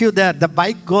take you there. The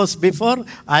bike goes before,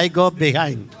 I go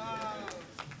behind.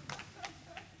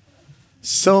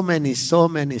 So many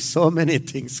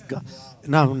things.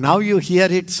 Now you hear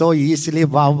it so easily.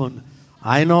 Wow,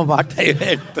 I know what I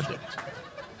went through.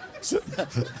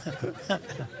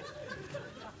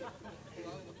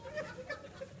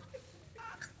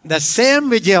 The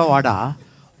same Vijayawada,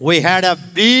 we had a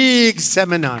big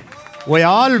seminar. We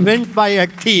all went by a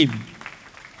team.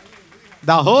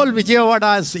 The whole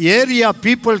Vijayawada's area,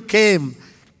 people came.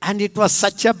 And it was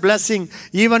such a blessing.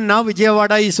 Even now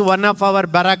Vijayawada is one of our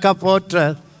Baraka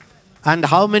fortress. And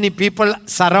how many people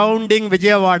surrounding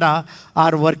Vijayawada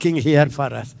are working here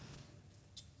for us.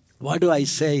 What do I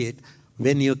say it?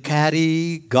 When you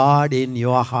carry God in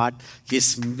your heart,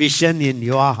 His vision in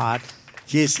your heart,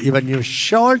 when you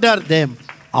shoulder them,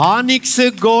 onyx,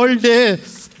 gold,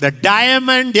 the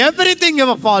diamond, everything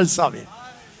falls away.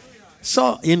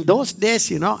 So in those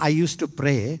days, I used to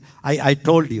pray. I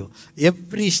told you,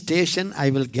 every station I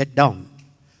will get down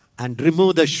and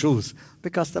remove the shoes.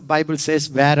 Because the Bible says,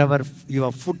 wherever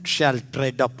your foot shall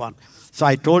tread upon. So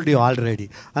I told you already.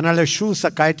 Another shoes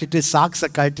kaitittu, socks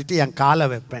kaitittu, and kaala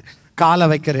veppen. Kaala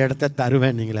vekkira edatha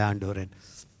tharuven ningale aanduren.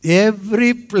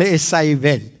 Every place I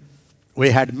went, we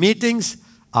had meetings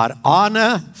or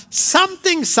honor,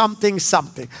 something.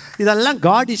 Idallam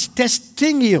God is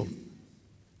testing you.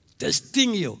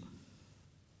 Testing you.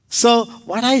 So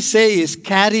what I say is,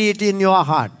 carry it in your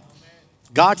heart.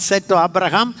 God said to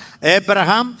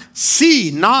Abraham,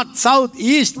 see, north, south,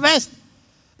 east, west.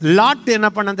 Lot,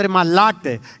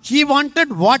 he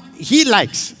wanted what he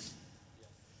likes.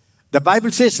 The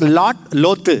Bible says, Lot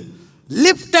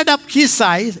lifted up his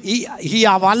eyes, he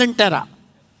volunteer.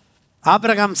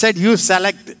 Abraham said, you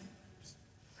select.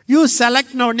 You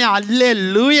select, no,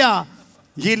 hallelujah.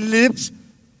 He lives.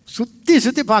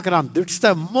 Sutti paakaram. It's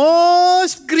the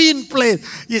most green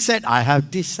place. He said, I have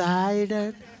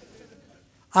decided.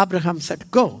 Abraham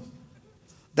said, go.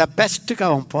 The best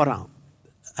kavam poram.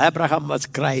 Abraham was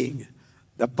crying.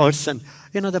 The person,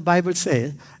 the Bible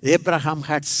says, Abraham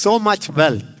had so much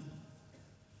wealth.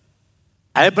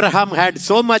 Abraham had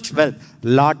so much wealth.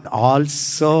 Lot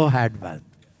also had wealth.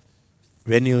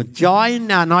 When you join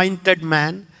the anointed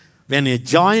man, when you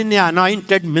join the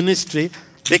anointed ministry,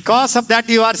 because of that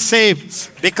you are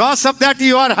saved. Because of that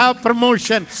you have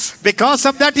promotion. Because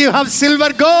of that you have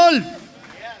silver, gold.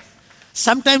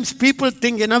 Sometimes people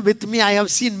think, with me, I have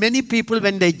seen many people,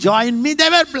 when they joined me, they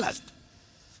were blessed.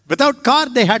 Without car,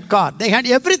 they had car. They had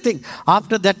everything.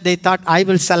 After that, they thought, I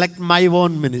will select my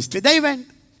own ministry. They went.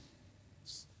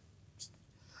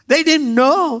 They didn't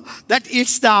know that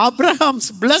it's the Abraham's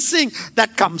blessing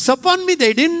that comes upon me.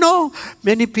 They didn't know.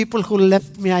 Many people who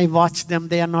left me, I watched them.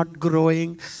 They are not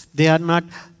growing. They are not,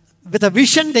 with a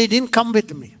vision, they didn't come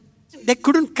with me. They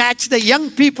couldn't catch the young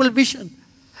people vision.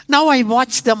 Now I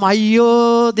watch them,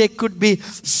 they could be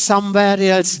somewhere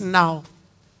else now.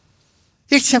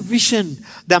 It's a vision.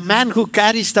 The man who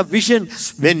carries the vision,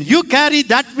 when you carry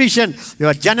that vision,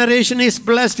 your generation is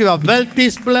blessed, your wealth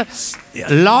is blessed.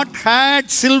 Lot had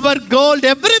silver, gold,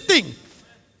 everything.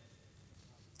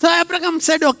 So Abraham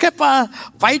said, okay,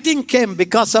 fighting came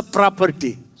because of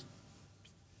property.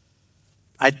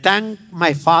 I thank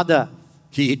my father,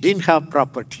 he didn't have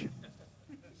property.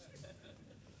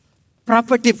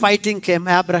 Property fighting came.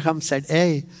 Abraham said,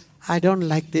 hey, I don't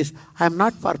like this. I'm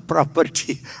not for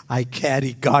property. I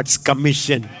carry God's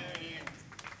commission.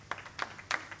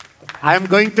 I am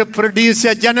going to produce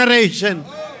a generation.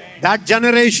 That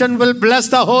generation will bless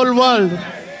the whole world.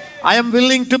 I am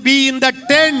willing to be in the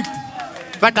tent,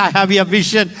 but I have a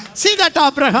vision. See that,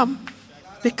 Abraham?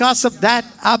 Because of that,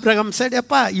 Abraham said,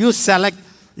 Appa, you select.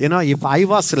 If I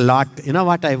was Lot,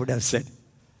 what I would have said?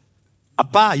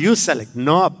 Appa, you select.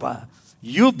 No, Appa.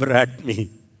 You brought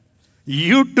me.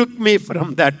 You took me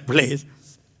from that place.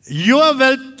 Your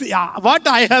wealth, what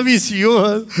I have is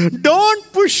yours.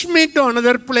 Don't push me to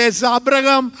another place.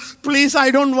 Abraham, please,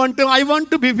 I don't want to. I want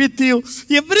to be with you.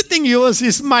 Everything yours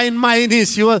is mine. Mine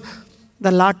is yours.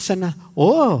 The Lord said,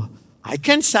 oh, I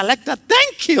can select a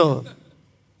thank you.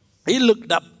 He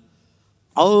looked up.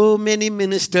 How many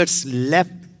ministers left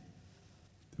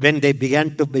when they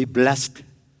began to be blessed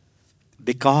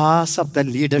because of the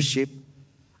leadership?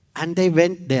 And they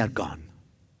went, they are gone.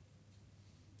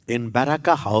 In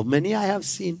Baraka, how many I have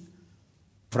seen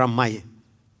from my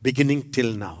beginning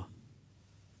till now?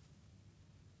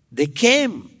 They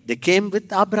came They came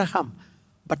with Abraham,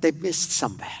 but they missed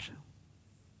somewhere.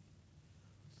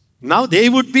 Now they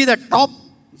would be the top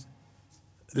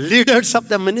leaders of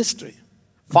the ministry,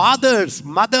 fathers,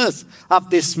 mothers of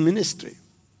this ministry.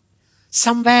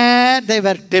 Somewhere they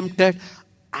were tempted.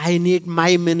 I need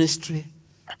my ministry.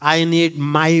 I need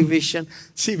my vision.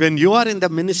 See, when you are in the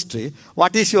ministry,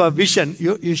 what is your vision?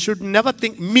 You should never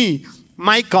think me,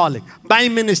 my calling, my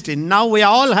ministry. Now we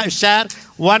all share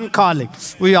one calling.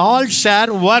 We all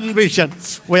share one vision.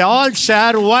 We all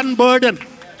share one burden.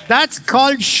 That's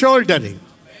called shouldering.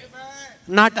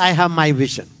 Not I have my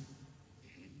vision.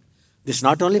 This is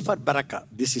not only for Barakah.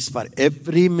 This is for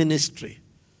every ministry.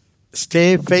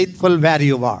 Stay faithful where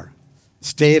you are.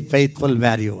 Stay faithful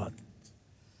where you are.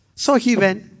 So he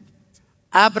went.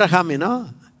 Abraham,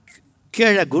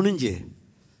 Kela Gununji.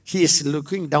 He is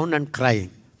looking down and crying.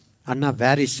 Anna,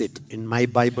 where is it? In my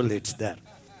Bible, it's there.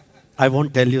 I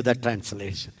won't tell you the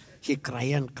translation. He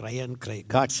cried and cried and cried.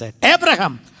 God said,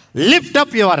 Abraham, lift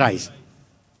up your eyes.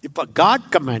 If a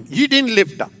God command, he didn't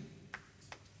lift up.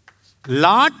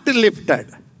 Lot lifted.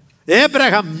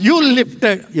 Abraham, you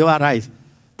lifted your eyes.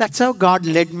 That's how God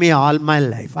led me all my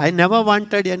life. I never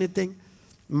wanted anything.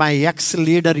 My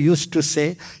ex-leader used to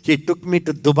say, he took me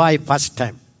to Dubai first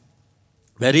time.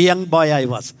 Very young boy I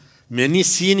was. Many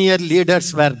senior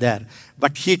leaders were there.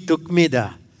 But he took me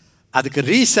there. The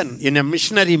reason, in a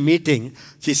missionary meeting,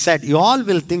 he said, you all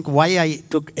will think why I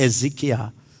took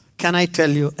Ezekiel. Can I tell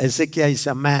you, Ezekiel is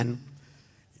a man.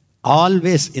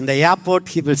 Always in the airport,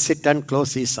 he will sit and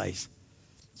close his eyes.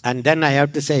 And then I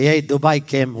have to say, hey, Dubai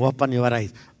came, open your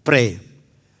eyes, pray.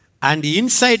 And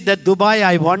inside the Dubai,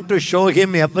 I want to show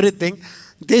him everything.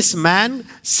 This man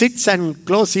sits and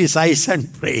closes his eyes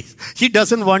and prays. He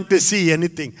doesn't want to see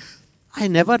anything. I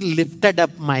never lifted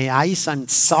up my eyes and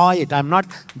saw it. I'm not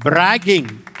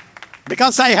bragging.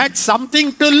 Because I had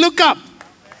something to look up.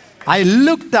 I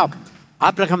looked up.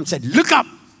 Abraham said, look up.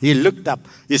 He looked up.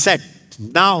 He said,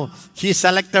 now he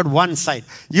selected one side.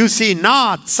 You see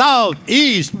north, south,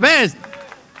 east, west.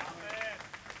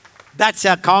 That's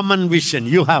a common vision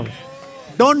you have.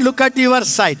 Don't look at your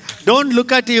side. Don't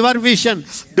look at your vision.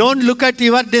 Don't look at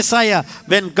your desire.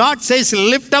 When God says,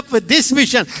 lift up with this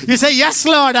vision, you say, yes,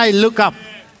 Lord, I look up.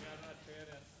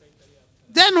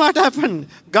 Then what happened?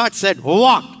 God said,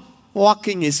 walk.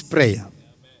 Walking is prayer.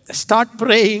 Start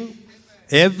praying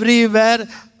everywhere.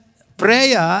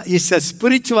 Prayer is a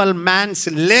spiritual man's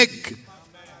leg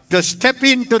to step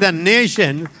into the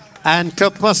nation and to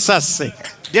possess it.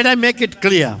 Did I make it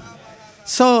clear?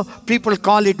 So people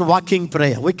call it walking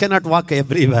prayer. We cannot walk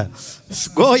everywhere.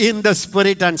 Go in the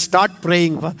spirit and start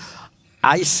praying.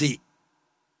 I see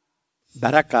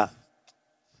Barakah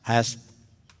has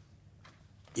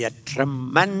a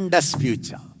tremendous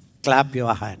future. Clap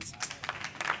your hands.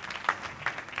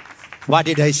 What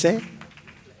did I say?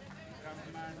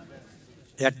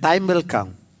 A time will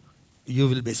come. You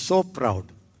will be so proud.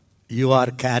 You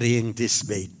are carrying this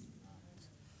weight.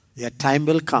 A time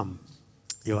will come.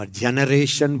 Your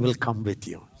generation will come with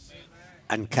you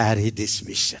and carry this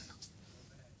vision.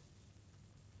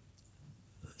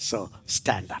 So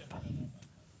stand up.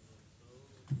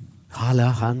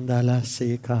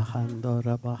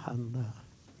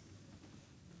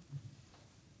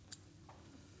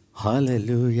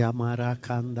 Hallelujah.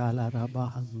 Marakandala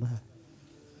rabahanda.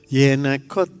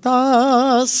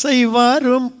 எனக்கொத்தாசை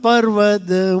வரும்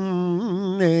பர்வதம்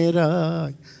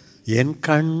நேராய் என்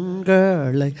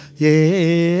கண்களை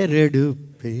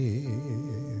ஏறெடுப்பே.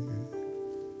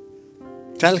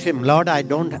 Tell him, Lord, I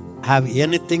don't have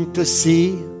anything to see,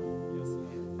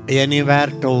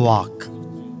 anywhere to walk.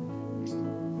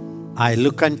 I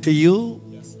look unto you.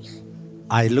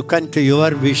 I look unto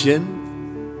your vision.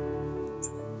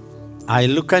 I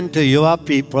look unto your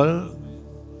people.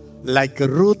 Like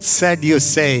Ruth said, you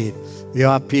say it.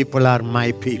 Your people are my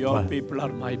people. Your people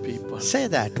are my people. Say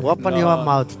that. Open your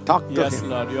mouth. Talk to yes, him.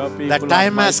 Lord, your people the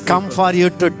time has come for you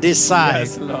to decide.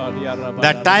 Yes, Lord.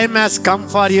 The time has come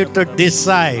for you to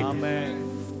decide. Amen.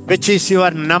 Which is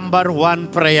your number one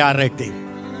priority.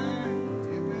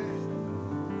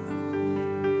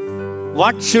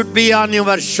 What should be on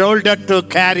your shoulder to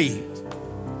carry?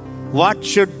 What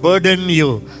should burden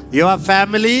you? Your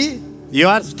family?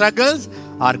 Your struggles?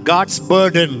 Or God's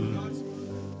burden?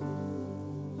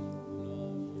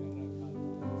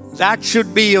 That should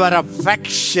be your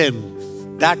affection.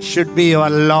 That should be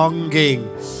your longing.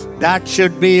 That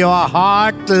should be your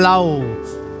heart love.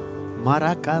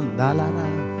 Marakandalara.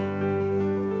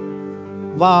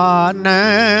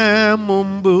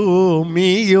 வானமும்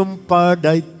பூமியும்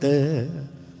படைத்த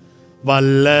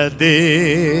வல்ல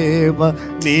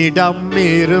தேவனிடம்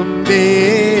இருந்தே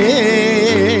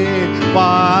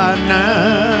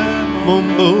வானமும்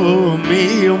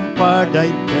பூமியும்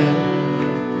படைத்த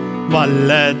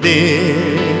வல்லதே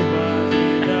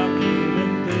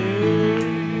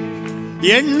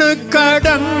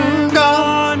எண்ணுக்கடங்கா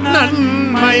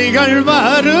நன்மைகள்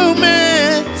வருமே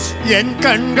என்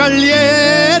கண்கள்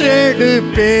ஏறெடுப்பேனா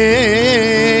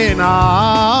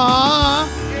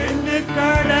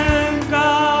எண்ணுக்கடங்கா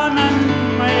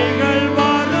நன்மைகள்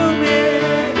வருமே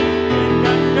என்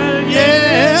கண்கள்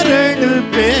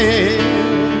ஏறெடுப்பே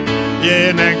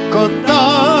எனக்கொத்தாசை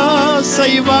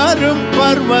வரும்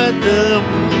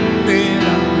பர்வதம்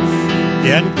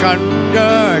என்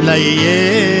கண்களை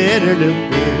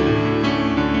ஏறெடுப்பே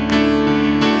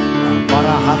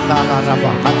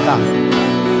பரஹத்தலரபஹத்த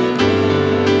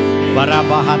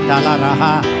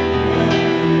பரபஹத்தலரஹா.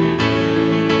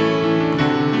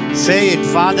 Say it,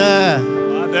 Father,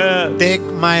 take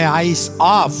my eyes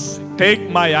off. Take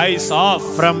my eyes off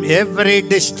from every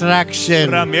distraction.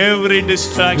 From every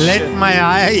distraction. Let my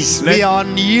eyes be on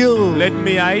you. Let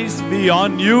my eyes be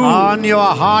on you. On your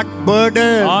heart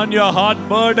burden. On your heart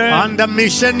burden. On the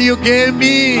mission you gave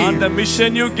me. On the mission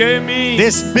you gave me.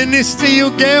 This ministry you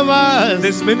gave us.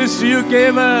 This ministry you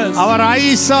gave us. Our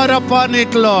eyes are upon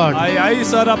it, Lord. Our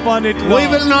eyes are upon it, Lord. We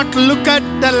will not look at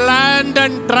the land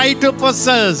and try to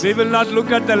possess. We will not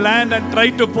look at the land and try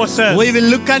to possess. We will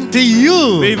look unto you.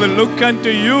 We will look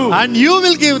unto you. And you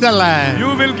will give the land.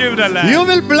 You will give the land. You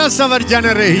will bless our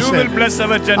generation. You will bless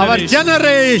our generation. Our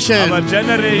generation. Our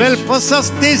generation will possess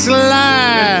this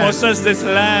land. Will possess this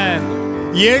land.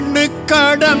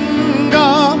 எண்ணுக்கடங்கா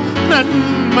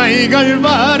நன்மைகள்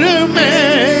வருமே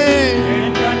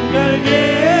என் கண்கள்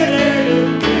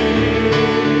ஏறெடுப்பே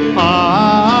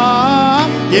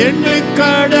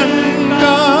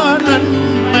எண்ணுக்கடங்கா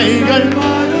நன்மைகள்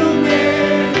வருமே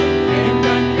என்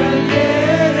கண்கள்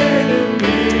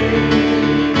ஏறெடுப்பே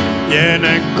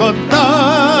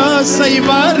எனக்கொத்தாசை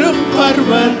வரும்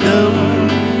பர்வதம்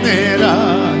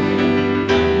நேராய்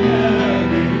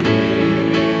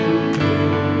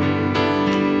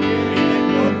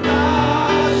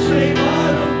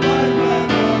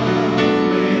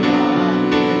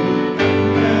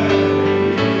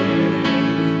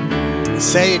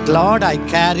Say it, Lord, I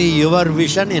carry your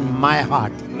vision in my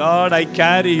heart. Lord, I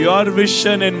carry your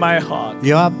vision in my heart.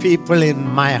 Your people in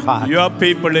my heart. Your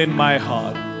people in my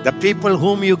heart. The people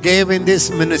whom you gave in this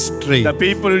ministry. The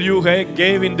people you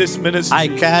gave in this ministry. I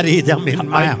carry them in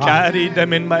my heart. I carry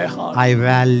them in my heart. I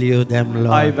value them,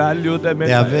 Lord. I value them in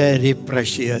They are my very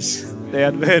precious. They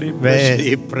are very precious.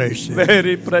 Very precious.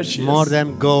 Very precious. More than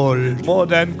gold. More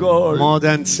than gold. More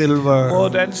than silver.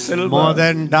 More than silver. More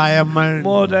than diamond.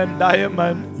 More than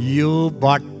diamond. You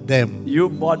bought them. You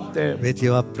bought them with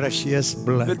your precious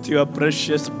blood. With your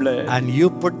precious blood. And you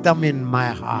put them in my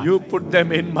heart. You put them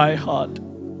in my heart.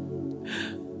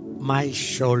 My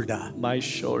shoulder. My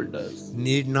shoulders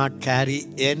need not carry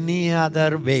any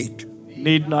other weight.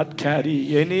 Need not carry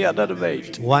any other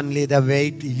weight. Only the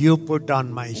weight you put on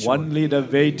my shoulder. Only the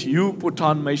weight you put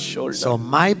on my shoulder. So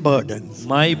my burdens,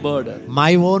 my burden,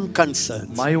 my own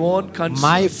concerns, my own concerns,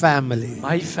 my family,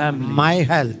 my family, my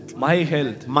health, my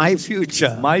health, my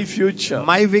future, my future,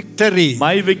 my victory,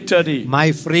 my victory, my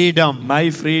freedom, my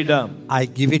freedom, I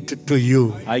give it to you.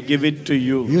 I give it to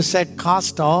you. You said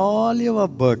cast all your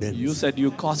burdens. You said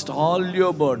you cast all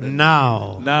your burden.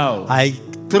 Now I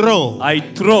throw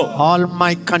all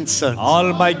my concerns, all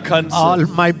my concerns, all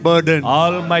my burdens,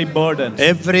 all my burdens,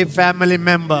 every family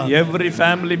member,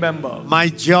 my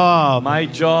job,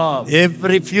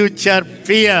 every future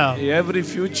fear,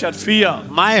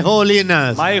 my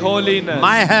holiness, my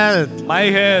health,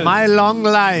 my long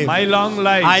life,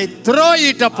 I throw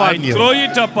it upon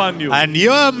you. And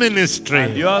your ministry,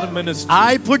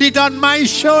 I put it on my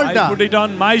shoulder.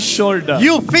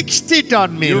 You fixed it on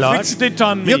me, Lord.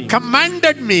 You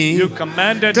commanded me to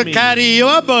carry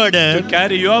your burden.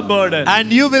 And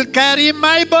you will carry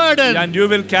my burden.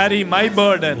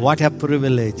 What a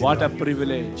privilege.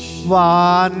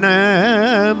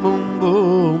 வானமும்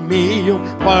பூமியும்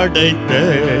படைத்த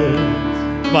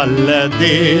வல்ல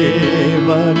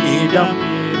தேவனிடம்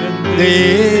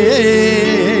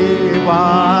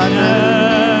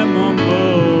வானமும்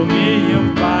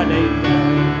பூமியும் படைத்த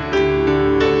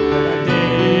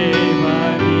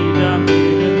தேவனிடம்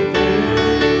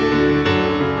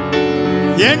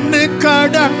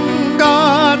எண்ணுக்கடங்கா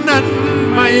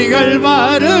நன்மைகள்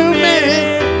வருமே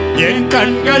என்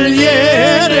கண்கள்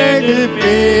ஏறெடுப்பேனா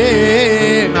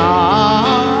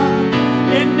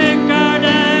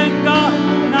எண்ணுக்கடங்கா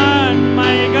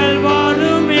நன்மைகள்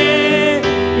வருமே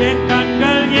என்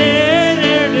கண்கள்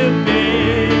ஏறெடுப்பே.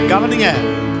 கவனிங்க,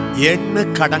 எண்ணு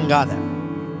கடங்காத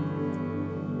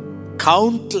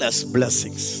countless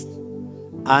blessings,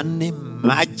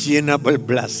 unimaginable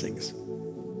blessings,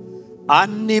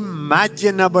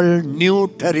 unimaginable new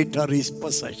territories,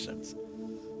 possessions.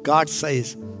 God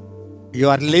says,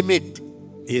 your limit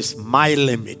is my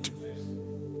limit.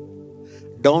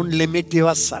 Don't limit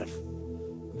yourself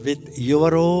with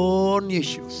your own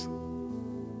issues.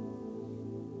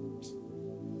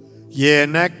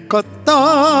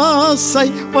 எனக்கொத்தாசை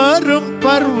வரும்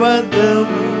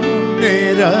பர்வதம்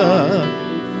நேரா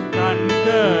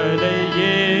கண்களை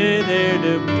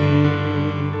ஏறெடுப்பேன்.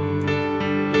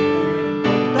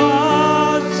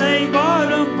 தாசை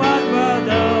வரும்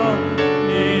பர்வதம்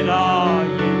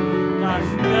நேராயின்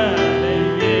கண்களை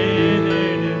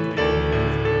ஏறெடுப்பேன்.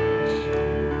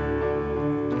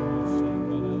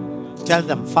 Tell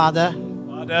them, Father,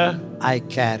 Father, I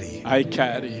carry I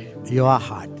carry your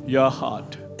heart your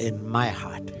heart in my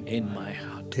heart, in my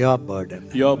heart, your burden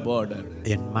your burden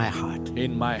in my heart,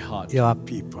 in my heart, your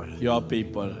people your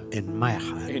people in my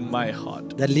heart, in my heart,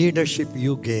 the leadership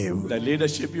you gave the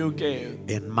leadership you gave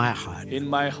in my heart, in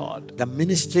my heart, the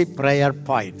ministry prayer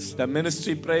points the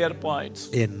ministry prayer points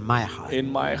in my heart. in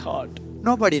my heart.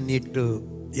 Nobody need to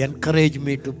encourage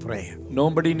me to pray.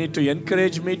 Nobody need to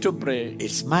encourage me to pray.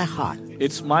 It's my heart.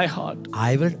 It's my heart.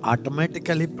 I will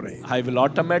automatically pray. I will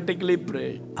automatically pray.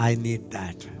 I need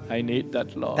that. I need that,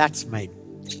 Lord. That's my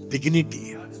dignity.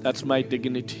 That's my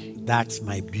dignity. That's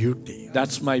my beauty.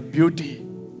 That's my beauty.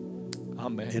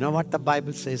 Amen. You know what the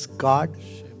Bible says? God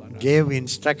gave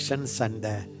instructions and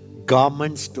the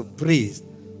garments to priests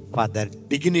for their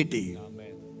dignity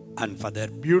and for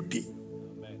their beauty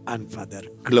and for their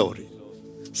glory.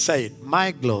 Say it, my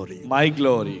glory My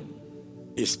glory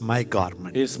is my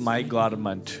garment, is my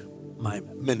garment, my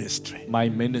ministry. my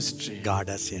ministry. God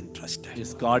has entrusted.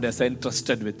 Is God has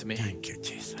entrusted with me. Thank you,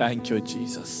 Jesus. Thank you,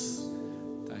 Jesus.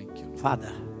 Thank you.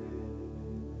 Father,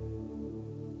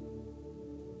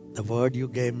 the word you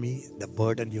gave me, the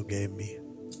burden you gave me,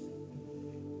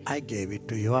 I gave it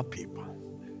to your people.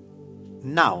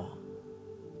 Now,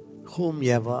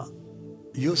 whomever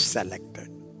you selected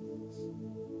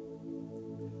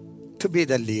to be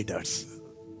the leaders,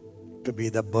 to be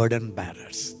the burden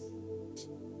bearers,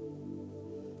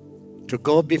 to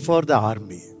go before the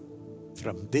army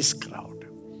from this crowd,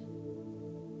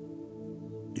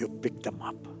 you pick them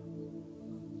up.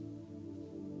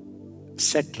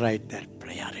 Set right their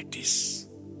priorities.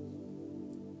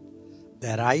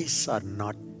 Their eyes are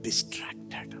not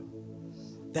distracted.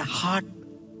 Their heart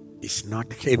is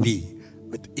not heavy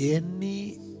with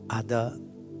any other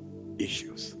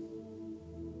issues.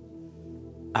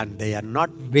 And they are not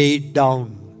weighed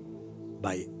down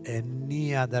by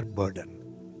any other burden.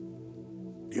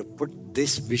 You put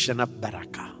this vision of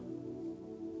Barakah,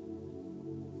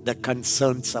 the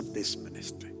concerns of this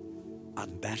ministry,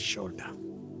 on their shoulder,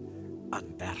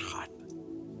 on their heart.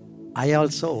 I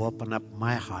also open up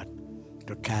my heart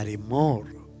to carry more,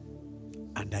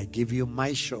 and I give you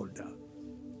my shoulder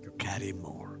to carry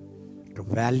more, to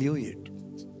value it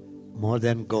more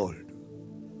than gold,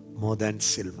 more than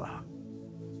silver,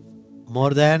 more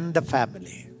than the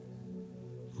family,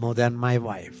 more than my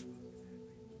wife,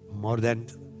 more than,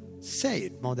 say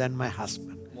it, more than my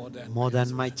husband, more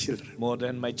than my children, More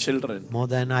than my children. more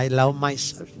than I love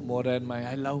myself. More than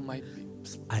I love my.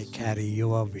 I carry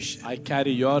your vision. I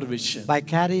carry your vision. By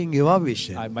carrying your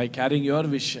vision, By carrying your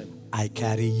vision, I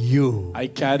carry you I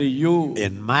carry you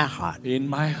in my heart, in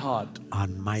my heart,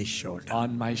 on my shoulder.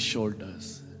 on my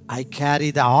shoulders. I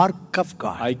carry the ark of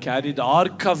God I carry the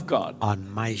ark of God on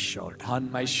my shoulder. on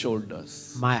my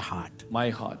shoulders. My heart, My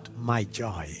heart, my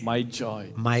joy, my joy,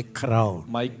 my crown,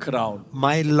 my crown,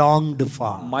 my longed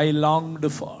for. my longed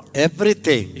for.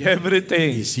 Everything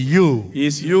Everything is you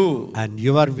is you and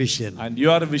your vision, and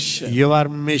your vision, your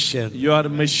mission, your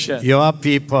mission, your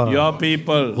people, your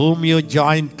people, whom you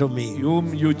joined to me.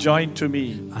 whom you join to me.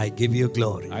 I give you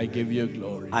glory. I give you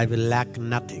glory. I will lack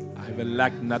nothing. I will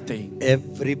lack nothing.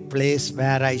 Every place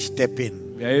where I step in,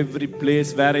 Every place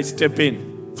where I step in,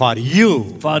 for you,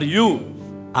 for you,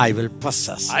 I will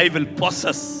possess. I will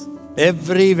possess.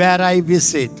 Everywhere I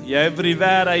visit,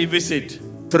 Everywhere I visit,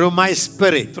 through my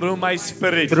spirit, through my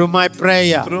spirit, through my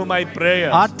prayer, through my prayer,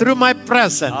 or through my or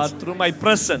presence, through my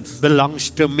presence, belongs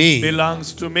to me.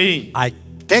 belongs to me. I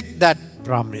take that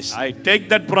promise. I take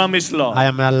that promise, Lord. I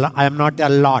am not a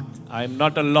lot. I am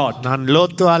not a lot. நான்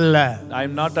லோத்து அல்ல. I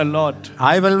am not a lot.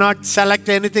 I will not select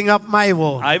anything of my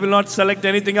own. I will not select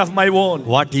anything of my own.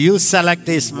 What you select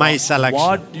is my selection.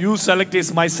 What you select is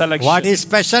my selection. What is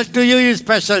special to you is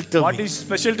special to What me. is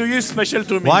special to you is special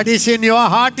to me. What is in your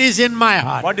heart is in my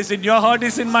heart. What is in your heart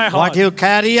is in my heart. What you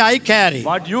carry, I carry.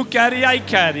 What you carry, I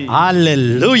carry.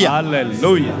 Hallelujah.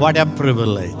 Hallelujah. What a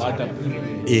privilege. What a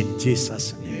privilege. In Jesus'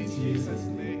 name.